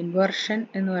പ്രോസസ്സുണ്ട്. ഇൻവേർഷൻ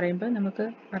എന്ന് പറയുമ്പോൾ നമുക്ക്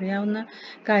അറിയാവുന്ന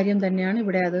കാര്യം തന്നെയാണ്.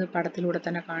 ഇവിടെ അത് പടത്തിലൂടെ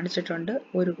തന്നെ കാണിച്ചിട്ടുണ്ട്.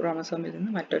 ഒരു ക്രോമസോമിൽ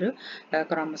നിന്ന് മറ്റൊരു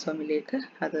ക്രോമസോമിലേക്ക്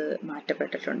അത്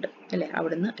മാറ്റപ്പെട്ടിട്ടുണ്ട് അല്ലേ.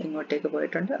 അവിടുന്ന് ഇങ്ങോട്ടേക്ക്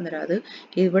പോയിട്ടുണ്ട്. അന്നേരം അത്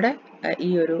ഇവിടെ ഈ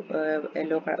ഒരു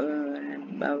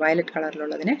വയലറ്റ്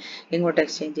കളറിലുള്ളതിനെ ഇങ്ങോട്ട്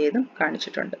എക്സ്ചേഞ്ച് ചെയ്തും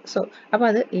കാണിച്ചിട്ടുണ്ട്. അപ്പോൾ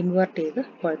അത് ഇൻവേർട്ട് ചെയ്ത്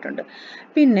പോയിട്ടുണ്ട്.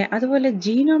 പിന്നെ അതുപോലെ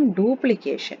ജീനോം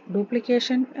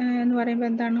ഡ്യൂപ്ലിക്കേഷൻ എന്ന് പറയുമ്പോൾ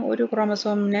എന്താണ്? ഒരു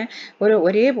ക്രോമസോമിനെ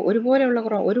ഒരുപോലെയുള്ള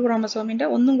ഒരു ക്രോമസോമിൻ്റെ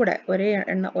ഒന്നും കൂടെ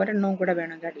ഒരെണ്ണവും കൂടെ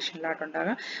വേണമെങ്കിൽ അഡീഷണൽ ആയിട്ട്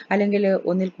ഉണ്ടാകാം, അല്ലെങ്കിൽ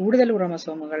ഒന്നിൽ കൂടുതൽ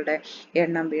ക്രോമസോമുകളുടെ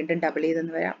എണ്ണം വീണ്ടും ഡബിൾ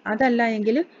ചെയ്തെന്ന് വരാം. അതല്ല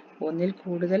എങ്കിൽ ഒന്നിൽ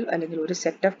കൂടുതൽ അല്ലെങ്കിൽ ഒരു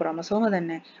സെറ്റ് ഓഫ് ക്രോമസോമ്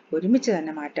തന്നെ ഒരുമിച്ച്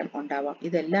തന്നെ മാറ്റം ഉണ്ടാവാം.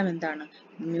 ഇതെല്ലാം എന്താണ്?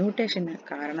 മ്യൂട്ടേഷന്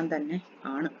കാരണം തന്നെ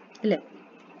ആണ് അല്ലേ.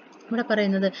 ഇവിടെ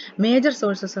പറയുന്നത് major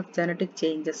sources of genetic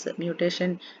changes. Mutation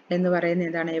എന്ന് പറയുന്നത്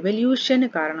എന്താണ്? എവല്യൂഷന്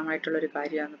കാരണമായിട്ടുള്ളൊരു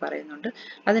കാര്യമാണെന്ന് പറയുന്നുണ്ട്.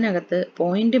 അതിനകത്ത്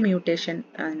പോയിന്റ് മ്യൂട്ടേഷൻ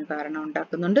അതിന് കാരണം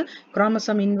ഉണ്ടാക്കുന്നുണ്ട്.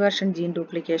 Chromosome inversion, gene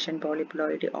duplication,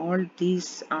 polyploid, all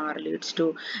these are leads to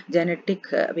genetic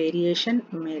variation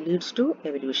leads to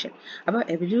evolution. അപ്പോൾ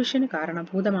എവല്യൂഷന്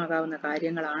കാരണഭൂതമാകാവുന്ന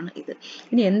കാര്യങ്ങളാണ് ഇത്.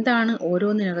 ഇനി എന്താണ്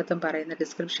ഓരോന്നിനകത്തും പറയുന്ന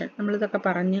ഡിസ്ക്രിപ്ഷൻ? നമ്മളിതൊക്കെ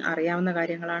പറഞ്ഞ് അറിയാവുന്ന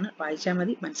കാര്യങ്ങളാണ്, വായിച്ചാൽ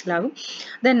മതി, മനസ്സിലാകും.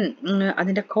 ദെൻ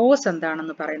അതിൻ്റെ കോസ്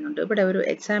എന്താണെന്ന് പറയുന്നുണ്ട്. ഇവിടെ ഒരു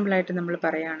എക്സാമ്പിൾ ആയിട്ട് നമ്മൾ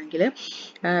പറയുകയാണെങ്കിൽ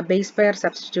ബേസ് പെയർ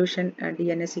സബ്സ്റ്റിറ്റ്യൂഷൻ,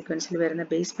 DNA സീക്വൻസിൽ വരുന്ന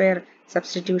ബേസ് പെയർ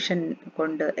സബ്സ്റ്റിറ്റ്യൂഷൻ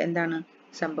കൊണ്ട് എന്താണ്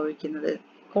സംഭവിക്കുന്നത്?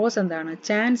 കോസ് എന്താണ്?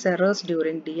 Chance errors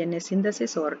during DNA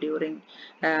synthesis or during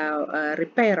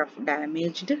repair of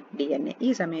damaged DNA. ഈ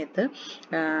സമയത്ത്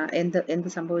എന്ത്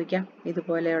സംഭവിക്കാം?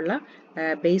 ഇതുപോലെയുള്ള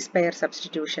ബേസ് പെയർ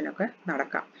സബ്സ്റ്റിറ്റ്യൂഷൻ ഒക്കെ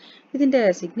നടക്കാം. ഇതിൻ്റെ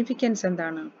സിഗ്നിഫിക്കൻസ്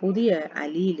എന്താണ്? പുതിയ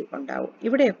അലീൽ ഉണ്ടാവും.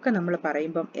 ഇവിടെയൊക്കെ നമ്മൾ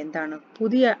പറയുമ്പം എന്താണ്?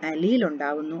 പുതിയ അലീൽ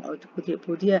ഉണ്ടാകുന്നു,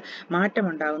 പുതിയ മാറ്റം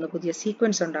ഉണ്ടാകുന്നു, പുതിയ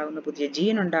സീക്വൻസ് ഉണ്ടാകുന്നു, പുതിയ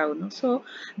ജീൻ ഉണ്ടാകുന്നു. So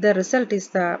the result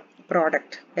is the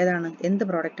product. ഏതാണ്? എന്ത്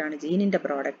പ്രോഡക്റ്റാണ്? ജീനിൻ്റെ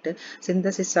product,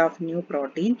 synthesis of new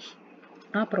protein.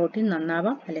 ആ പ്രോട്ടീൻ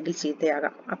നന്നാവാം അല്ലെങ്കിൽ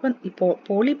ചീത്തയാകാം. അപ്പം ഇപ്പോൾ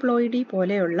പോളിപ്ലോയിഡി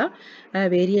പോലെയുള്ള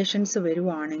വേരിയേഷൻസ്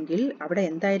വരുവാണെങ്കിൽ അവിടെ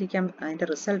എന്തായിരിക്കാം അതിൻ്റെ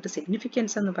റിസൾട്ട്?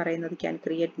 സിഗ്നിഫിക്കൻസ് എന്ന് പറയുന്നത് ക്യാൻ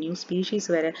ക്രിയേറ്റ് ന്യൂ സ്പീഷീസ്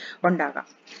വരെ ഉണ്ടാകാം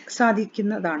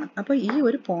സാധിക്കുന്നതാണ്. അപ്പോൾ ഈ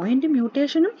ഒരു പോയിന്റ്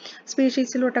മ്യൂട്ടേഷനും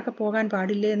സ്പീഷീസിലോട്ടൊക്കെ പോകാൻ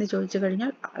പാടില്ലേ എന്ന് ചോദിച്ചു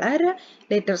കഴിഞ്ഞാൽ വളരെ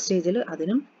ലേറ്റർ സ്റ്റേജിൽ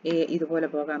അതിനും ഇതുപോലെ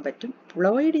പോകാൻ പറ്റും.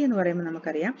 പ്ലോയിഡി എന്ന് പറയുമ്പോൾ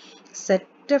നമുക്കറിയാം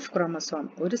സെറ്റ് ഓഫ് ക്രോമസോം,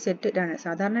 ഒരു സെറ്റ്,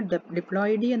 സാധാരണ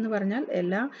ഡിപ്ലോയിഡി എന്ന് പറഞ്ഞാൽ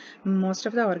most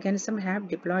of the organism have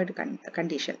diploid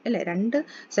condition അല്ലേ. 2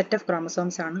 സെറ്റ് ഓഫ്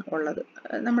ക്രോമസോംസ് ആണ് ഉള്ളത്.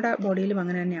 നമ്മുടെ ബോഡിയിലും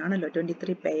അങ്ങനെ തന്നെയാണല്ലോ,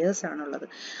 23 പെയേഴ്സ് ആണുള്ളത്.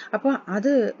 അപ്പോൾ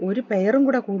അത് ഒരു പെയറും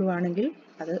കൂടെ കൂടുവാണെങ്കിൽ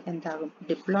അത് എന്താകും?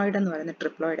 ഡിപ്ലോയിഡ് എന്ന് പറയുന്നത്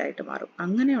ട്രിപ്ലോയിഡ് ആയിട്ട് മാറും.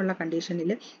 അങ്ങനെയുള്ള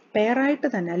കണ്ടീഷനിൽ പെയറായിട്ട്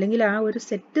തന്നെ അല്ലെങ്കിൽ ആ ഒരു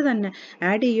സെറ്റ് തന്നെ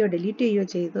ആഡ് ചെയ്യുകയോ ഡിലീറ്റ് ചെയ്യുകയോ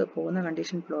ചെയ്ത് പോകുന്ന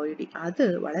കണ്ടീഷൻ പ്ലോയിഡി. അത്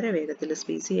വളരെ വേഗത്തിൽ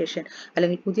സ്പീസിയേഷൻ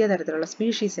അല്ലെങ്കിൽ പുതിയ തരത്തിലുള്ള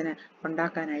സ്പീഷീസിനെ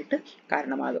ഉണ്ടാക്കാനായിട്ട്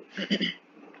കാരണമാകും.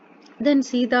 Then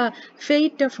see the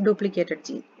fate of duplicated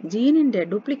gene. ജീനിൻ്റെ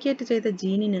duplicate ചെയ്ത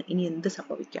ജീനിന് ഇനി എന്ത്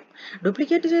സംഭവിക്കാം?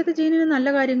 ഡ്യൂപ്ലിക്കേറ്റ് ചെയ്ത ജീനിന് നല്ല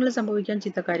കാര്യങ്ങൾ സംഭവിക്കാം,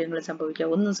 ചീത്ത കാര്യങ്ങൾ സംഭവിക്കാം,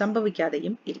 ഒന്നും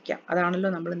സംഭവിക്കാതെയും ഇരിക്കാം. അതാണല്ലോ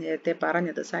നമ്മൾ നേരത്തെ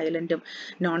പറഞ്ഞത്. സൈലൻറ്റും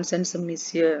നോൺസെൻസും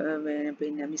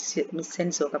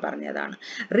മിസ്സെൻസും ഒക്കെ പറഞ്ഞതാണ്.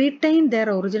 Retain their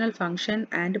original function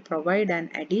and provide an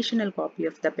additional copy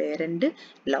of the parent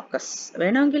locus.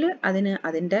 വേണമെങ്കിൽ അതിന്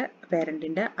അതിൻ്റെ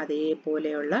പേരൻറ്റിൻ്റെ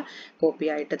അതേപോലെയുള്ള കോപ്പി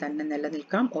ആയിട്ട് തന്നെ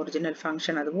നിലനിൽക്കാം. ഒറിജിനൽ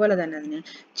ഫംഗ്ഷൻ അതുപോലെ തന്നെ അതിന്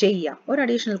ചെയ്യാം. ഒരു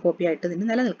അഡീഷണൽ കോപ്പി ആയിട്ട് ഇതിന്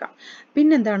നിലനിൽക്കാം.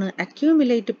 പിന്നെന്താണ്?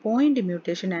 Accumulate point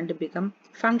mutation and become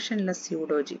ഫങ്ഷൻലെസ്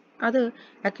സ്യൂഡോജീൻ. അത്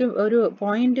ഒരു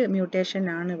പോയിന്റ് മ്യൂട്ടേഷൻ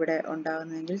ആണ് ഇവിടെ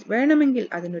ഉണ്ടാകുന്നതെങ്കിൽ വേണമെങ്കിൽ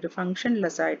അതിനൊരു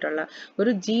ഫങ്ഷൻലെസ് ആയിട്ടുള്ള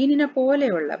ഒരു ജീനിനെ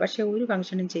പോലെയുള്ള, പക്ഷെ ഒരു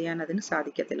ഫംഗ്ഷനും ചെയ്യാൻ അതിന്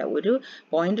സാധിക്കത്തില്ല. ഒരു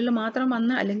പോയിന്റിൽ മാത്രം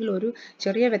വന്ന അല്ലെങ്കിൽ ഒരു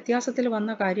ചെറിയ വ്യത്യാസത്തിൽ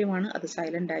വന്ന കാര്യമാണ് അത്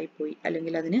സൈലന്റ് ആയിപ്പോയി,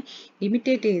 അല്ലെങ്കിൽ അതിന്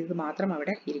ഇമിറ്റേറ്റ് ചെയ്തത് മാത്രം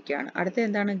അവിടെ ഇരിക്കുകയാണ്. അടുത്ത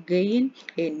എന്താണ്? Gain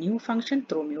A new function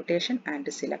through mutation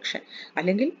and selection.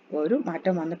 അല്ലെങ്കിൽ ഒരു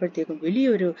മാറ്റം വന്നപ്പോഴത്തേക്കും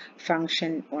വലിയൊരു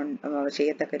ഫംഗ്ഷൻ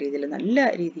ചെയ്യത്തക്ക രീതിയിൽ നല്ല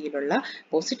രീതിയിലുള്ള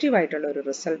പോസിറ്റീവായിട്ടുള്ള ഒരു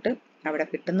റിസൾട്ട് അവിടെ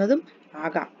കിട്ടുന്നതും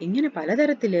ആകാം. ഇങ്ങനെ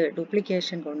പലതരത്തിൽ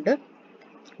ഡ്യൂപ്ലിക്കേഷൻ കൊണ്ട്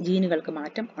ജീനുകൾക്ക്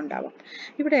മാറ്റം ഉണ്ടാവാം.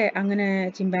 ഇവിടെ അങ്ങനെ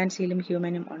ചിമ്പാൻസിയിലും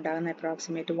ഹ്യൂമനും ഉണ്ടാകുന്ന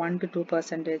approximate 1 to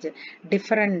 2%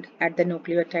 different at the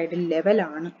nucleotide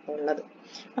ലെവലാണ് ഉള്ളത്.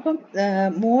 അപ്പം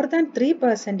more than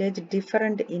 3%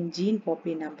 different in gene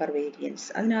copy number variance.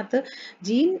 അതിനകത്ത്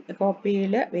ജീൻ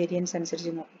കോപ്പിയിലെ വേരിയൻസ്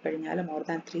അനുസരിച്ച് നോക്കിക്കഴിഞ്ഞാൽ മോർ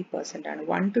ദാൻ 3% ആണ്.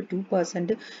 1 to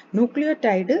 2%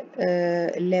 ന്യൂക്ലിയോടൈഡ്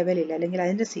ലെവലിൽ അല്ലെങ്കിൽ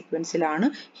അതിൻ്റെ സീക്വൻസിലാണ്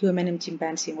ഹ്യൂമനും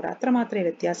ചിമ്പാൻസിയും കൂടെ. അത്രമാത്രമേ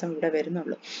വ്യത്യാസം ഇവിടെ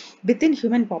വരുന്നുള്ളൂ. Within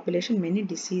human population many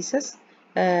disease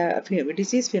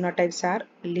ഫിനോടൈപ്സ് R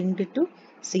linked to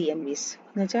CNVs.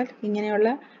 എന്ന് വെച്ചാൽ ഇങ്ങനെയുള്ള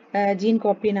ജീൻ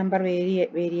കോപ്പി നമ്പർ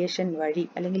വേരിയേഷൻ വഴി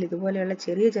അല്ലെങ്കിൽ ഇതുപോലെയുള്ള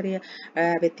ചെറിയ ചെറിയ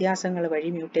വ്യത്യാസങ്ങൾ വഴി,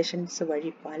 മ്യൂട്ടേഷൻസ് വഴി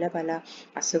പല പല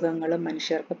അസുഖങ്ങളും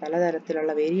മനുഷ്യർക്ക്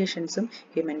പലതരത്തിലുള്ള വേരിയേഷൻസും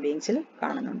ഹ്യൂമൻ ബീങ്സിൽ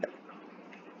കാണുന്നുണ്ട്.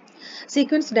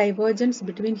 Sequence divergence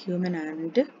between human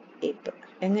and ape.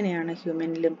 എങ്ങനെയാണ്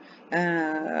ഹ്യൂമനിലും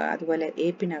അതുപോലെ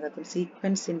ഏപ്പിനകത്തും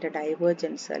സീക്വൻസിൻ്റെ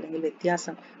ഡൈവേർജൻസ് അല്ലെങ്കിൽ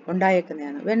വ്യത്യാസം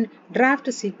ഉണ്ടായേക്കുന്നതാണ്? When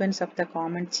draft sequence of the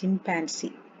common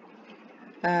chimpanzee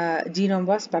genome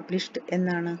was published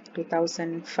എന്നാണ്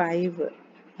 2005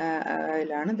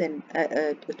 ലാണ്. ദെൻ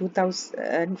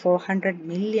 2400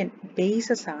 മില്യൺ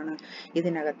ബേസസ് ആണ്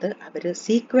ഇതിനകത്ത് അവർ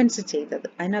സീക്വൻസ് ചെയ്തത്.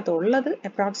 അതിനകത്തുള്ളത്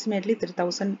അപ്രോക്സിമേറ്റ്ലി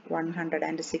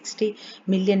 3160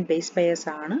 മില്യൺ ബേസ് പെയർസ്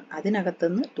ആണ്.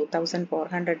 അതിനകത്തുനിന്ന്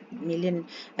 2400 മില്യൺ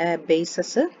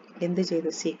ബേസസ് എന്ത് ചെയ്തു?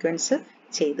 സീക്വൻസ്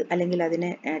ചെയ്ത് അല്ലെങ്കിൽ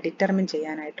അതിനെ ഡിറ്റർമിൻ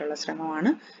ചെയ്യാനായിട്ടുള്ള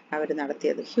ശ്രമമാണ് അവർ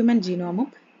നടത്തിയത്. ഹ്യൂമൻ ജീനോമും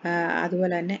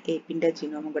അതുപോലെ തന്നെ ഏപ്പിൻ്റെ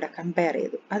ജീനോമും കൂടെ കമ്പയർ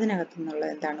ചെയ്തു. അതിനകത്തു നിന്നുള്ള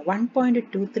എന്താണ്?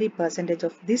 1.23%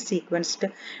 of this sequenced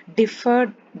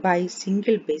deferred by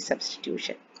single base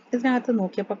substitution. ഇതിനകത്ത്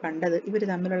നോക്കിയപ്പോൾ കണ്ടത് ഇവർ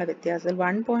തമ്മിലുള്ള വ്യത്യാസത്തിൽ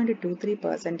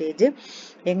 1.23%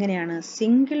 എങ്ങനെയാണ്?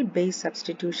 സിംഗിൾ ബേസ്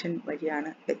സബ്സ്റ്റിറ്റ്യൂഷൻ വഴിയാണ്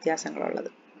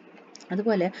വ്യത്യാസങ്ങളുള്ളത്.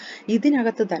 അതുപോലെ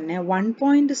ഇതിനകത്ത് തന്നെ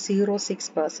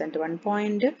 1.06%,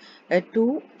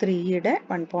 1.23യുടെ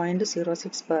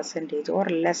 1.06% ഓർ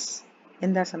ലെസ്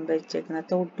എന്താ സംഭവിച്ചേക്കുന്നത്?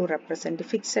 Thought to represent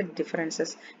fixed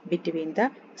differences between the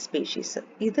species.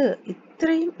 ഇത്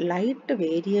ഇത്രയും ലൈറ്റ്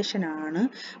വേരിയേഷൻ ആണ്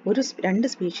രണ്ട്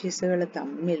സ്പീഷീസുകൾ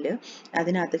തമ്മിൽ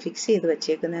അതിനകത്ത് ഫിക്സ് ചെയ്ത്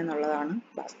വെച്ചേക്കുന്നതെന്നുള്ളതാണ്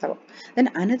വാസ്തവം. Then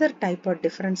another type of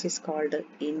difference is called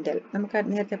ഇൻഡൽ. നമുക്ക്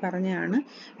നേരത്തെ പറഞ്ഞതാണ്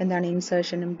എന്താണ്?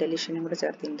 ഇൻസേർഷനും ഡെലിഷനും കൂടെ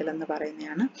ചേർത്ത് ഇൻഡൽ എന്ന്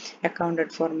പറയുന്നതാണ്.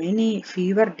 Accounted for many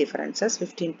fever differences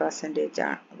 15%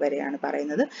 വരെയാണ്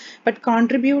പറയുന്നത്. But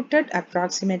contributed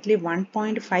approximately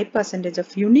 1.5% of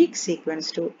unique sequence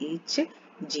to each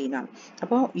genome.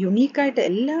 അപ്പോൾ യുണീക്കായിട്ട്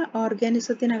എല്ലാ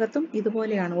ഓർഗാനിസത്തിനകത്തും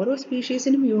ഇതുപോലെയാണ്. ഓരോ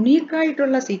സ്പീഷീസിനും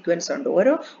യുണീക്കായിട്ടുള്ള സീക്വൻസ് ഉണ്ട്,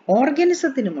 ഓരോ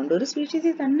ഓർഗാനിസത്തിനുമുണ്ട്. ഒരു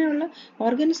സ്പീഷീസിൽ തന്നെയുള്ള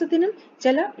ഓർഗാനിസത്തിനും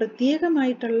ചില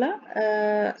പ്രത്യേകമായിട്ടുള്ള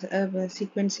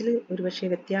സീക്വൻസിൽ ഒരുപക്ഷെ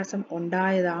വ്യത്യാസം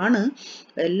ഉണ്ടായതാണ്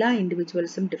എല്ലാ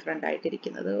ഇൻഡിവിജ്വൽസും ഡിഫറെൻ്റ്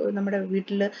ആയിട്ടിരിക്കുന്നത്. നമ്മുടെ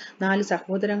വീട്ടിൽ 4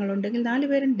 സഹോദരങ്ങളുണ്ടെങ്കിൽ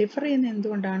 4 പേരും ഡിഫർ ചെയ്യുന്ന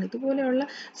എന്തുകൊണ്ടാണ്? ഇതുപോലെയുള്ള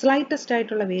സ്ലൈറ്റസ്റ്റ്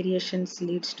ആയിട്ടുള്ള variations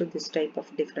leads to this type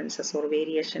of differences or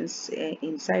variations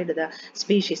inside the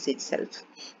species itself.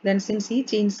 Then since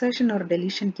each insertion or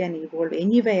deletion can evolve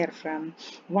anywhere from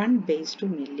 1 base to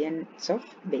millions of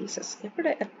bases.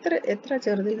 ഇവിടെ എത്ര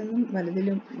ചെറുതിൽ നിന്നും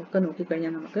വലുതിലും ഒക്കെ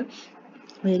നോക്കിക്കഴിഞ്ഞാൽ നമുക്ക്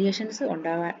വേരിയേഷൻസ്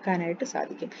ഉണ്ടാക്കാനായിട്ട്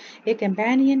സാധിക്കും. A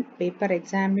companion paper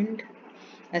examined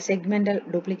segmental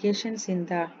duplications in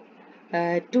the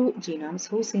 2 genomes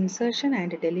whose insertion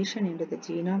and deletion into the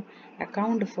genome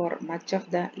account for much of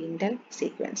the indel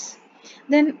sequence.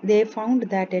 Then they found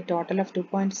that a total of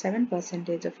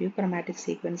 2.7% of euchromatic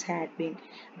sequence had been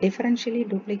differentially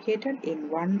duplicated in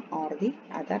one or the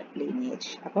other lineage.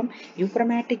 അപ്പം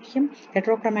യൂക്രോമാറ്റിക്കും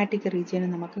ഹെട്രോക്രോമാറ്റിക് റീജിയനും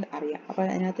നമുക്ക് അറിയാം. അപ്പോൾ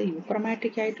അതിനകത്ത്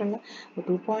യൂക്രോമാറ്റിക് ആയിട്ടുള്ള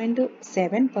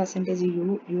 2.7%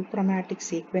 യൂക്രോമാറ്റിക്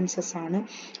sequences ആണ്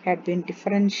had been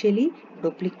differentially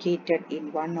duplicated in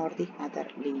one or the other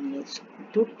lineage.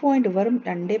 വെറും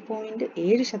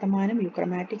 2.7%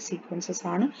 യൂക്രോമാറ്റിക് sequences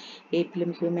ആണ് ഏപ്പിലും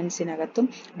ഹ്യൂമൻസിനകത്തും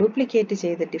duplicate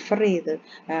ചെയ്ത് ഡിഫർ ചെയ്ത്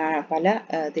പല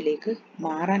ഇതിലേക്ക്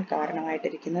മാറാൻ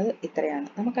കാരണമായിട്ടിരിക്കുന്നത് ഇത്രയാണ്.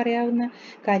 നമുക്കറിയാവുന്ന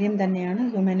കാര്യം തന്നെയാണ്.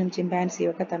 ഹ്യൂമനും ചിമ്പാൻസിയും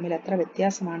ഒക്കെ തമ്മിൽ എത്ര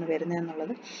വ്യത്യാസമാണ്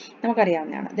വരുന്നതെന്നുള്ളത്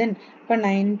നമുക്കറിയാവുന്നതാണ്. ദെൻ ഇപ്പോൾ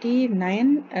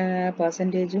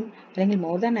 99% അല്ലെങ്കിൽ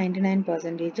മോർ ദാൻ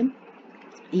 99%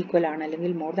 ഈക്വൽ ആണ്,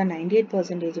 അല്ലെങ്കിൽ മോർ ദാൻ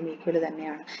 98% ഈക്വൽ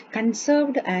തന്നെയാണ്.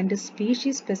 Conserved and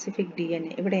species specific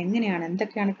DNA ഇവിടെ എങ്ങനെയാണ്,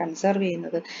 എന്തൊക്കെയാണ് കൺസേർവ്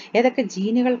ചെയ്യുന്നത്, ഏതൊക്കെ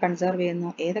ജീനുകൾ കൺസേർവ് ചെയ്യുന്നു,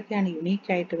 ഏതൊക്കെയാണ്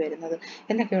യുണീക്ക് ആയിട്ട് വരുന്നത്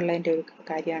എന്നൊക്കെയുള്ളതിൻ്റെ ഒരു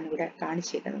കാര്യമാണ് ഇവിടെ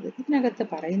കാണിച്ചിരിക്കുന്നത്. ഇതിനകത്ത്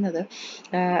പറയുന്നത്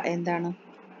എന്താണ്,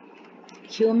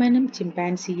 ഹ്യൂമനും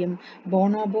ചിമ്പാൻസിയും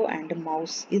ബോണോബോ ആൻഡ്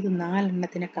മൗസ് ഇത്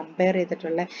 4 കമ്പയർ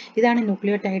ചെയ്തിട്ടുള്ള ഇതാണ്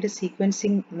ന്യൂക്ലിയോടൈഡ്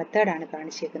സീക്വൻസിങ് മെത്തേഡാണ്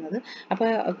കാണിച്ചേക്കുന്നത്. അപ്പോൾ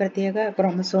പ്രത്യേക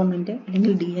ക്രോമസോമിൻ്റെ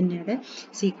അല്ലെങ്കിൽ DNA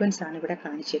സീക്വൻസ് ആണ് ഇവിടെ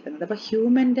കാണിച്ചേക്കുന്നത്. അപ്പോൾ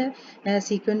ഹ്യൂമൻ്റെ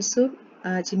സീക്വൻസും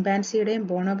ചിമ്പാൻസിയുടെയും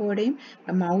ബോണോബോയുടെയും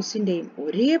മൗസിൻ്റെയും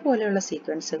ഒരേപോലെയുള്ള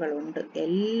സീക്വൻസുകളുണ്ട്.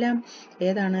 എല്ലാം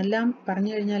ഏതാണ്, എല്ലാം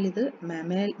പറഞ്ഞു കഴിഞ്ഞാൽ ഇത്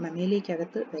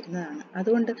മമേലിയക്കകത്ത് വരുന്നതാണ്.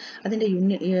 അതുകൊണ്ട് അതിൻ്റെ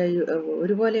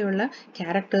ഒരുപോലെയുള്ള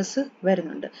ക്യാരക്ടേഴ്സ്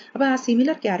വരുന്നുണ്ട്. അപ്പോൾ ആ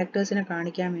സിമിലർ ക്യാരക്ടേഴ്സിനെ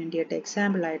കാണിക്കാൻ വേണ്ടിയിട്ട്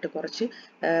എക്സാമ്പിളായിട്ട് കുറച്ച്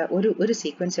ഒരു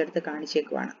സീക്വൻസ് എടുത്ത്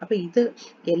കാണിച്ചേക്കുവാണ്. അപ്പോൾ ഇത്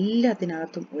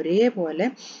എല്ലാത്തിനകത്തും ഒരേപോലെ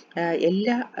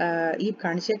ഈ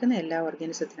കാണിച്ചേക്കുന്ന എല്ലാ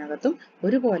ഓർഗാനിസത്തിനകത്തും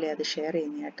ഒരുപോലെ അത് ഷെയർ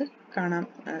ചെയ്യുന്നതായിട്ട് കാണാൻ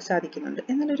സാധിക്കുന്നുണ്ട്.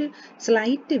 എന്നാലൊരു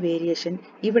സ്ലൈറ്റ് വേരിയേഷൻ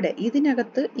ഇവിടെ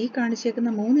ഇതിനകത്ത് ഈ കാണിച്ചേക്കുന്ന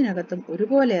 3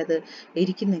 ഒരുപോലെ അത്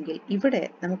ഇരിക്കുന്നെങ്കിൽ ഇവിടെ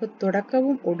നമുക്ക്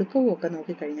തുടക്കവും ഒടുക്കവും ഒക്കെ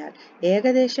നോക്കിക്കഴിഞ്ഞാൽ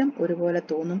ഏകദേശം ഒരുപോലെ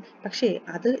തോന്നും. പക്ഷേ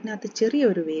അതിനകത്ത്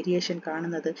ചെറിയൊരു വേരിയേഷൻ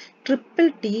കാണുന്നത് ട്രിപ്പിൾ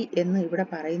T എന്ന് ഇവിടെ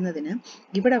പറയുന്നതിന്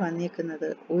ഇവിടെ വന്നേക്കുന്നത്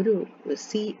ഒരു C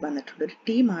വന്നിട്ടുണ്ട്. ഒരു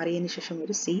T മാറിയതിന് ശേഷം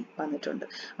ഒരു C വന്നിട്ടുണ്ട്.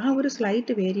 ആ ഒരു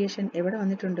സ്ലൈറ്റ് വേരിയേഷൻ എവിടെ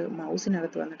വന്നിട്ടുണ്ട്,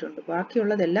 മൗസിനകത്ത് വന്നിട്ടുണ്ട്.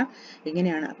 ബാക്കിയുള്ളതെല്ലാം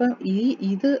ഇങ്ങനെയാണ്. അപ്പം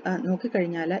ഇത്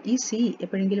നോക്കിക്കഴിഞ്ഞാൽ ഈ C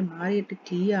എപ്പോഴെങ്കിലും മാറിയിട്ട് T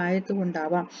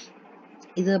ആയതുകൊണ്ടാവാം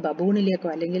ഇത് ബബൂണിലേക്കോ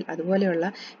അല്ലെങ്കിൽ അതുപോലെയുള്ള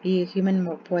ഈ ഹ്യൂമൻ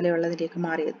പോലെയുള്ളതിലേക്ക്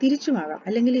മാറിയത്. തിരിച്ചുമാകാം,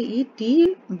 അല്ലെങ്കിൽ ഈ Tയിൽ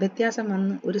വ്യത്യാസം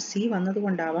വന്ന് ഒരു C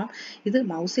വന്നതുകൊണ്ടാവാം ഇത്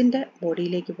മൗസിൻ്റെ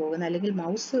ബോഡിയിലേക്ക് പോകുന്ന അല്ലെങ്കിൽ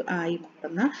മൗസ് ആയി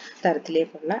മാറുന്ന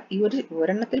തരത്തിലേക്കുള്ള ഈ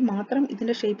ഒരെണ്ണത്തിൽ മാത്രം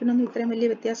ഇതിൻ്റെ ഷേപ്പിനൊന്നും ഇത്രയും വലിയ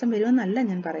വ്യത്യാസം വരുമെന്നല്ല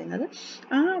ഞാൻ പറയുന്നത്.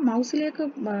 ആ മൗസിലേക്ക്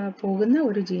പോകുന്ന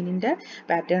ഒരു ജീനിൻ്റെ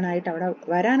പാറ്റേൺ ആയിട്ട് അവിടെ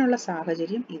വരാനുള്ള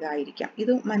സാഹചര്യം ഇതായിരിക്കാം.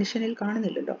 ഇത് മനുഷ്യനിൽ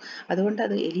കാണുന്നില്ലല്ലോ, അതുകൊണ്ട്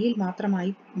അത് എലിയിൽ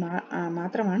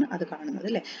മാത്രമാണ് അത് കാണുന്നത്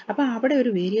അല്ലേ. അപ്പോൾ അവിടെ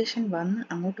ഒരു വേരിയേഷൻ വന്ന്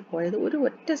അങ്ങോട്ട് പോയത് ഒരു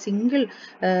ഒറ്റ സിംഗിൾ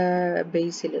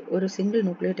ബേസിൽ ഒരു സിംഗിൾ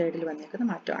ന്യൂക്ലിയോടൈഡിൽ വന്നേക്കുന്ന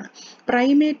മാറ്റമാണ്.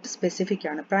 പ്രൈമേറ്റ് സ്പെസിഫിക്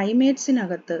ആണ്.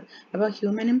 പ്രൈമേറ്റ്സിനകത്ത് അപ്പോൾ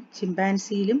ഹ്യൂമനും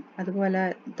ചിമ്പാൻസിയിലും അതുപോലെ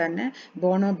തന്നെ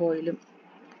ബോണോബോയിലും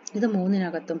ഇത്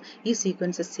 3 ഈ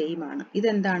സീക്വൻസ് സെയിം ആണ്.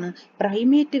 ഇതെന്താണ്,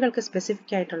 പ്രൈമേറ്റുകൾക്ക്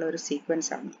സ്പെസിഫിക് ആയിട്ടുള്ള ഒരു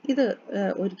സീക്വൻസ് ആണ്. ഇത്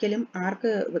ഒരിക്കലും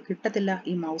ആർക്ക് കിട്ടത്തില്ല,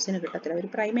 ഈ മൗസിന് കിട്ടത്തില്ല. ഒരു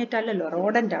പ്രൈമേറ്റ് അല്ലല്ലോ,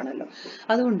 റോഡന്റ് ആണല്ലോ.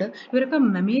 അതുകൊണ്ട് ഇവരൊക്കെ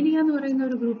മമേലിയ എന്ന് പറയുന്ന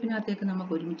ഒരു ഗ്രൂപ്പിനകത്തേക്ക്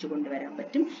നമുക്ക് ഒരുമിച്ച് കൊണ്ടുവരാൻ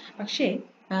പറ്റും. പക്ഷേ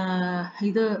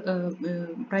ഇത്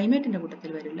പ്രൈമേറ്റിൻ്റെ കൂട്ടത്തിൽ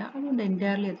വരില്ല. അതുകൊണ്ട്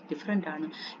എൻറ്റയർലി അത് ഡിഫറെൻ്റ് ആണ്.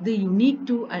 ഇത് യുണീക്ക്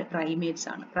ടു പ്രൈമേറ്റ്സ്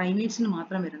ആണ്, പ്രൈമേറ്റ്സിന്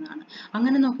മാത്രം വരുന്നതാണ്.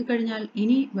 അങ്ങനെ നോക്കിക്കഴിഞ്ഞാൽ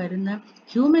ഇനി വരുന്ന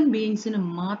ഹ്യൂമൻ ബീയിങ്സിന്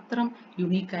മാത്രം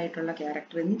യുണീക്ക് ആയിട്ടുള്ള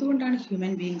ക്യാരക്ടർ. എന്തുകൊണ്ടാണ്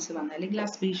ഹ്യൂമൻ ബീയിങ്സ് വന്നത്, അല്ലെങ്കിൽ ആ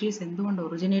സ്പീഷീസ് എന്തുകൊണ്ട്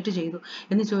ഒറിജിനേറ്റ് ചെയ്തു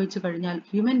എന്ന് ചോദിച്ചു കഴിഞ്ഞാൽ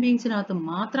ഹ്യൂമൻ ബീയിങ്സിനകത്ത്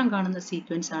മാത്രം കാണുന്ന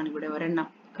സീക്വൻസ് ആണ് ഇവിടെ ഒരെണ്ണം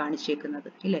കാണിച്ചേക്കുന്നത്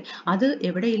ഇല്ലേ. അത്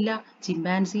എവിടെയില്ല,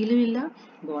 ചിമ്പാൻസിയിലും ഇല്ല,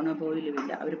 ബോണോബോയിലും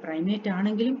ഇല്ല. അവർ പ്രൈമേറ്റ്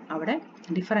ആണെങ്കിലും അവിടെ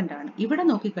ഡിഫറൻ്റ് ആണ്. ഇവിടെ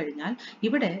നോക്കിക്കഴിഞ്ഞാൽ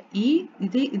ഇവിടെ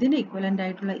ഇതിന് ഇക്വലൻ്റ്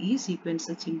ആയിട്ടുള്ള ഈ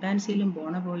സീക്വൻസ് ചിമ്പാൻസിയിലും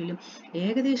ബോണോബോയിലും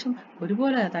ഏകദേശം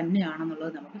ഒരുപോലെ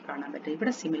തന്നെയാണെന്നുള്ളത് നമുക്ക് കാണാൻ പറ്റും.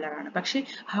 ഇവിടെ സിമിലർ ആണ്. പക്ഷേ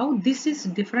how this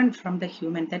is different from the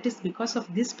human, that is because of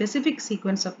this specific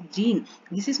sequence of gene.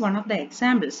 This is one of the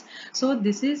examples. So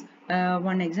this is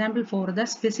one example for the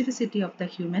specificity of the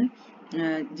human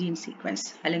gene sequence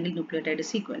അല്ലെങ്കിൽ nucleotide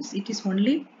sequence. It is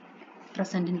only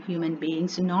present in human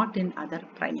beings, not in other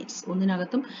primates.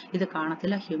 ഒന്നിനകത്തും ഇത്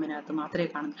കാണത്തില്ല, ഹ്യൂമനകത്ത് മാത്രമേ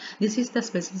കാണൂ. This is the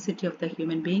specificity of the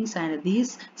human beings, and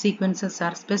these sequences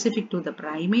are specific to the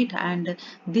primate, and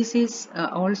this is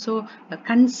also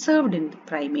conserved in the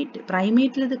primate.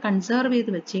 പ്രൈമേറ്റിൽ ഇത് conserve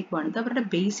ചെയ്ത് വെച്ചേക്കുവാണ്. ഇത് അവരുടെ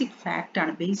basic fact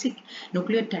ആണ്, basic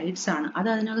nucleotides ആണ്. അത്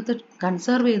അതിനകത്ത്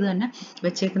കൺസേർവ് ചെയ്ത് തന്നെ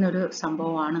വെച്ചേക്കുന്ന ഒരു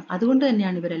സംഭവമാണ്. അതുകൊണ്ട്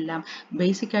തന്നെയാണ് ഇവരെല്ലാം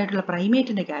ബേസിക് ആയിട്ടുള്ള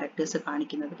പ്രൈമേറ്റിൻ്റെ ക്യാരക്ടേഴ്സ്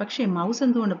കാണിക്കുന്നത്. പക്ഷേ മൗസ്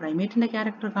എന്തുകൊണ്ട് പ്രൈമേറ്റിൻ്റെ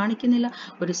ക്യാരക്ടർ കാണിക്കുന്നില്ല?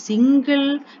 പറയുന്നില്ല, ഒരു സിംഗിൾ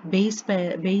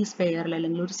ബേസ് പെയറിൽ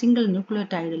അല്ലെങ്കിൽ ഒരു സിംഗിൾ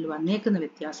ന്യൂക്ലിയോടൈഡിൽ വന്നേക്കുന്ന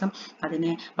വ്യത്യാസം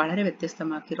അതിനെ വളരെ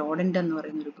വ്യത്യസ്തമാക്കി റോഡന്റ് എന്ന്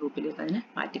പറയുന്ന ഒരു ഗ്രൂപ്പിലേക്ക് അതിനെ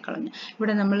മാറ്റിക്കളഞ്ഞു.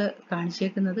 ഇവിടെ നമ്മൾ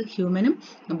കാണിച്ചേക്കുന്നത് ഹ്യൂമനും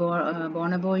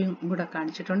ബോണബോയും കൂടെ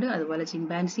കാണിച്ചിട്ടുണ്ട്, അതുപോലെ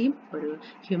ചിമ്പാൻസിയും ഒരു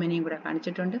ഹ്യൂമനെയും കൂടെ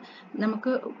കാണിച്ചിട്ടുണ്ട്.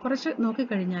 നമുക്ക് കുറച്ച്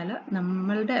നോക്കിക്കഴിഞ്ഞാൽ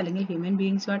നമ്മളുടെ അല്ലെങ്കിൽ ഹ്യൂമൻ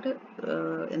ബീയിങ്സുമായിട്ട്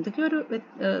എന്തൊക്കെയോ ഒരു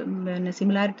പിന്നെ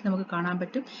സിമിലാരിറ്റി നമുക്ക് കാണാൻ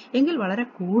പറ്റും. എങ്കിൽ വളരെ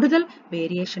കൂടുതൽ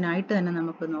വേരിയേഷൻ ആയിട്ട് തന്നെ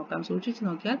നമുക്ക് നോക്കാം. സൂക്ഷിച്ച്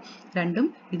നോക്കിയാൽ രണ്ടും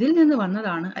ഇതിൽ നിന്ന്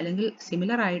വന്നതാണ് അല്ലെങ്കിൽ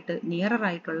സിമിലർ ആയിട്ട് നിയറർ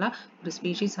ആയിട്ടുള്ള ഒരു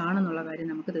സ്പീഷീസ് ആണെന്നുള്ള കാര്യം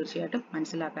നമുക്ക് തീർച്ചയായിട്ടും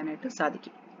മനസ്സിലാക്കാനായിട്ട്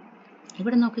സാധിക്കും.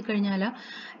 ഇവിടെ നോക്കിക്കഴിഞ്ഞാൽ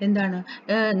എന്താണ്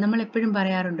നമ്മൾ എപ്പോഴും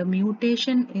പറയാറുണ്ട്,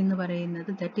 മ്യൂട്ടേഷൻ എന്ന്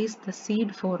പറയുന്നത് that is the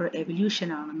seed four evolution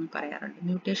ആണെന്ന് പറയാറുണ്ട്.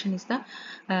 Mutation is the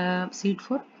seed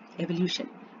four evolution.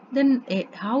 Then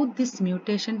how this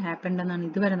mutation happened എന്നാണ്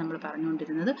ഇതുവരെ നമ്മൾ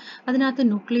പറഞ്ഞുകൊണ്ടിരുന്നത്. അതിനകത്ത്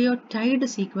ന്യൂക്ലിയോടൈഡ്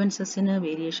സീക്വൻസസിന്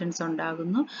വേരിയേഷൻസ്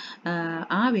ഉണ്ടാകുന്നു.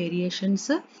 ആ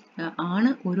വേരിയേഷൻസ്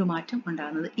ആണ് ഒരു മാറ്റം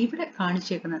ഉണ്ടാകുന്നത് ഇവിടെ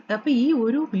കാണിച്ചേക്കുന്നത്. അപ്പോൾ ഈ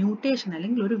ഒരു മ്യൂട്ടേഷൻ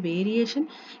അല്ലെങ്കിൽ ഒരു variation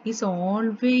is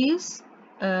always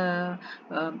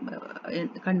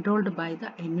controlled by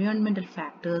the environmental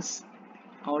factors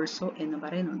also എന്ന്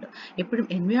പറയുന്നുണ്ട്. എപ്പോഴും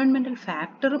എൻവയോൺമെന്റൽ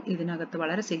ഫാക്ടറും ഇതിനകത്ത്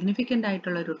വളരെ സിഗ്നിഫിക്കൻ്റ്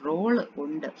ആയിട്ടുള്ള ഒരു റോള്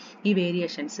ഉണ്ട് ഈ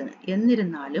വേരിയേഷൻസിന്.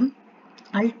 എന്നിരുന്നാലും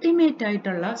അൾട്ടിമേറ്റ്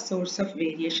ആയിട്ടുള്ള സോഴ്സ് ഓഫ്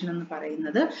വേരിയേഷൻ എന്ന്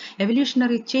പറയുന്നത്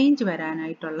എവല്യൂഷണറി ചേഞ്ച്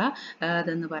വരാനായിട്ടുള്ള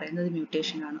ഇതെന്ന് പറയുന്നത്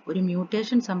മ്യൂട്ടേഷൻ ആണ്. ഒരു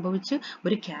മ്യൂട്ടേഷൻ സംഭവിച്ച്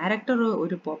ഒരു ക്യാരക്ടർ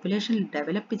ഒരു പോപ്പുലേഷനിൽ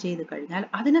ഡെവലപ്പ് ചെയ്ത് കഴിഞ്ഞാൽ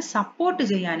അതിനെ സപ്പോർട്ട്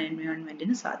ചെയ്യാൻ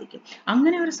എൻവയോൺമെന്റിന് സാധിക്കും.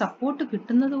 അങ്ങനെ ഒരു സപ്പോർട്ട്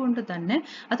കിട്ടുന്നത് കൊണ്ട് തന്നെ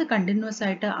അത് കണ്ടിന്യൂസ്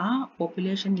ആയിട്ട് ആ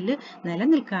പോപ്പുലേഷനിൽ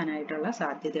നിലനിൽക്കാനായിട്ടുള്ള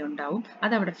സാധ്യത ഉണ്ടാവും,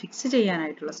 അത് അവിടെ ഫിക്സ്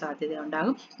ചെയ്യാനായിട്ടുള്ള സാധ്യത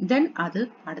ഉണ്ടാകും. ദെൻ അത്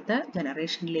അടുത്ത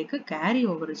ജനറേഷനിലേക്ക് ക്യാരി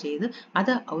ഓവർ ചെയ്ത്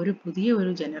അത് ഒരു പുതിയ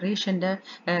ഒരു ജനറേഷന്റെ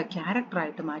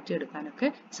ക്യാരക്ടറായിട്ട് മാറ്റിയെടുക്കാനൊക്കെ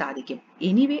സാധിക്കും.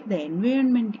 Anyway the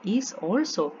environment is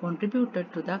also contributed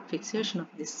to the fixation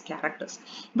of this characters.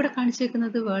 ഇവിടെ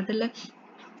കാണിച്ചേക്കുന്നത് വേൾഡിലെ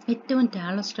ഏറ്റവും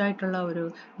ടാലസ്റ്റ് ആയിട്ടുള്ള ഒരു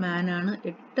മാനാണ്.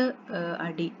 8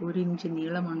 അടി 1 ഇഞ്ച്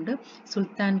നീളമുണ്ട്.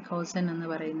 സുൽത്താൻ ഖൗസൻ എന്ന്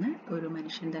പറയുന്ന ഒരു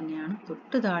മനുഷ്യൻ തന്നെയാണ്.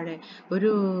 തൊട്ട് താഴെ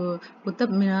ഒരു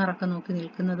കുത്തബ് മിനാറൊക്കെ നോക്കി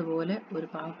നിൽക്കുന്നത് പോലെ ഒരു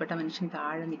പാവപ്പെട്ട മനുഷ്യൻ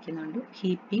താഴെ നിൽക്കുന്നുണ്ട്.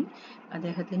 ഹീപ്പിംഗ്.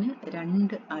 അദ്ദേഹത്തിന്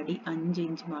 2 അടി 5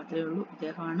 ഇഞ്ച് മാത്രമേ ഉള്ളൂ.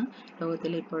 ഇദ്ദേഹമാണ്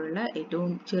ലോകത്തിലെ ഇപ്പോഴുള്ള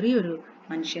ഏറ്റവും ചെറിയൊരു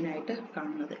മനുഷ്യനായിട്ട്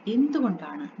കാണുന്നത്.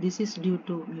 എന്തുകൊണ്ടാണ്? This is due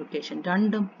to mutation.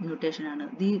 രണ്ടും മ്യൂട്ടേഷൻ ആണ്.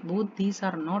 Both these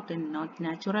are not in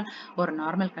natural or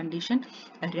normal condition.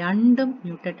 രണ്ടും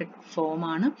മ്യൂട്ടേറ്റഡ് ഫോം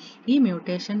ആണ്. ഈ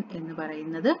മ്യൂട്ടേഷൻ എന്ന്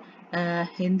പറയുന്നത്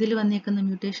എന്തിൽ വന്നേക്കുന്ന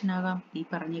മ്യൂട്ടേഷൻ ആകാം? ഈ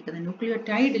പറഞ്ഞേക്കുന്ന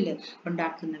ന്യൂക്ലിയോടൈഡിൽ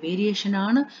ഉണ്ടാക്കുന്ന വേരിയേഷൻ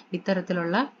ആണ്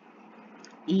ഇത്തരത്തിലുള്ള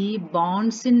ഈ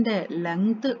ബോൺസിന്റെ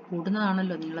ലെങ്ത്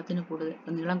കൂടുന്നതാണല്ലോ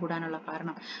നീളം കൂടാനുള്ള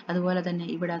കാരണം. അതുപോലെ തന്നെ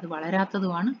ഇവിടെ അത്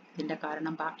വളരാത്തതുമാണ് ഇതിന്റെ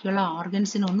കാരണം. ബാക്കിയുള്ള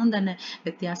ഓർഗൻസിനൊന്നും തന്നെ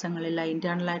വ്യത്യാസങ്ങളില്ല.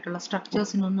 ഇന്റേണൽ ആയിട്ടുള്ള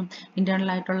സ്ട്രക്ചേഴ്സിനൊന്നും, ഇന്റേണൽ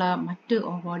ആയിട്ടുള്ള മറ്റ്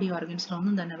ബോഡി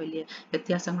ഓർഗൻസിനൊന്നും തന്നെ വലിയ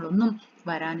വ്യത്യാസങ്ങളൊന്നും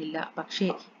വരാനില്ല. പക്ഷേ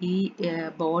ഈ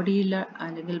ബോഡിയിൽ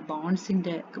അല്ലെങ്കിൽ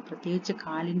ബോൺസിന്റെ പ്രത്യേകിച്ച്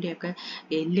കാലിൻ്റെയൊക്കെ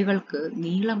എല്ലുകൾക്ക്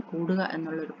നീളം കൂടുക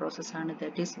എന്നുള്ളൊരു പ്രോസസ്സാണ്.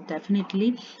 ദാറ്റ് ഈസ് ഡെഫിനറ്റ്ലി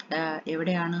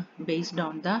എവിടെയാണ്? Based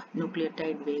on the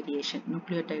nucleotide variation.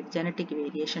 Nucleotide genetic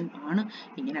variation ആണ്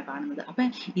ഇങ്ങനെ കാണുന്നത്.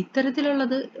 അപ്പം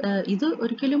ഇത്തരത്തിലുള്ളത് ഇത്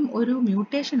ഒരിക്കലും ഒരു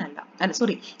മ്യൂട്ടേഷൻ അല്ല,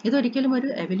 ഇതൊരിക്കലും ഒരു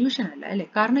എവല്യൂഷൻ അല്ല, അല്ലെ?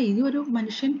 കാരണം ഈ ഒരു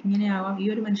മനുഷ്യൻ ഇങ്ങനെയാവാം, ഈ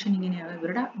ഒരു മനുഷ്യൻ ഇങ്ങനെയാവാം.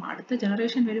 ഇവരുടെ അടുത്ത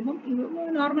ജനറേഷൻ വരുമ്പം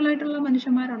നോർമലായിട്ടുള്ള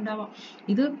മനുഷ്യന്മാരുണ്ടാവാം.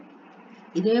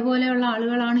 ഇതേപോലെയുള്ള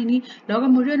ആളുകളാണ് ഇനി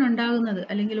ലോകം മുഴുവൻ ഉണ്ടാകുന്നത്,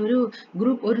 അല്ലെങ്കിൽ ഒരു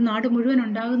ഗ്രൂപ്പ്, ഒരു നാട് മുഴുവൻ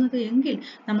ഉണ്ടാകുന്നത് എങ്കിൽ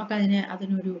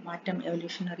അതിനൊരു മാറ്റം,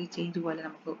 എവല്യൂഷണറി ചേഞ്ച് പോലെ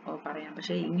നമുക്ക് പറയാം.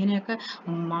 പക്ഷേ ഇങ്ങനെയൊക്കെ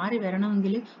മാറി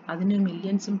വരണമെങ്കിൽ അതിന്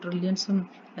മില്യൺസും ട്രില്യൺസും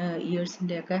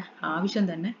ഇയേഴ്സിൻ്റെ ഒക്കെ ആവശ്യം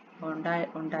തന്നെ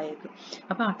ഉണ്ടായേക്കും.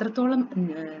 അപ്പം അത്രത്തോളം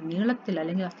നീളത്തിൽ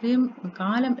അല്ലെങ്കിൽ അത്രയും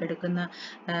കാലം എടുക്കുന്ന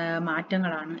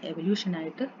മാറ്റങ്ങളാണ്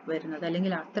എവല്യൂഷനായിട്ട് വരുന്നത്.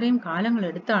 അല്ലെങ്കിൽ അത്രയും കാലങ്ങൾ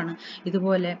എടുത്താണ്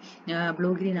ഇതുപോലെ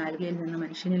ബ്ലൂ ഗ്രീൻ ആൽഗയിൽ നിന്ന്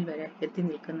മനുഷ്യനിൽ വരെ എത്തി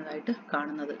നിൽക്കുന്നതായിട്ട്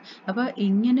കാണുന്നത്. അപ്പോൾ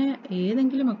ഇങ്ങനെ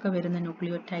ഏതെങ്കിലുമൊക്കെ വരുന്ന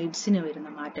ന്യൂക്ലിയോടൈഡ്സിന് വരുന്ന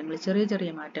മാറ്റങ്ങൾ, ചെറിയ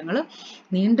ചെറിയ മാറ്റങ്ങൾ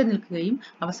നീണ്ടു നിൽക്കുകയും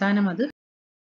അവസാനം അത്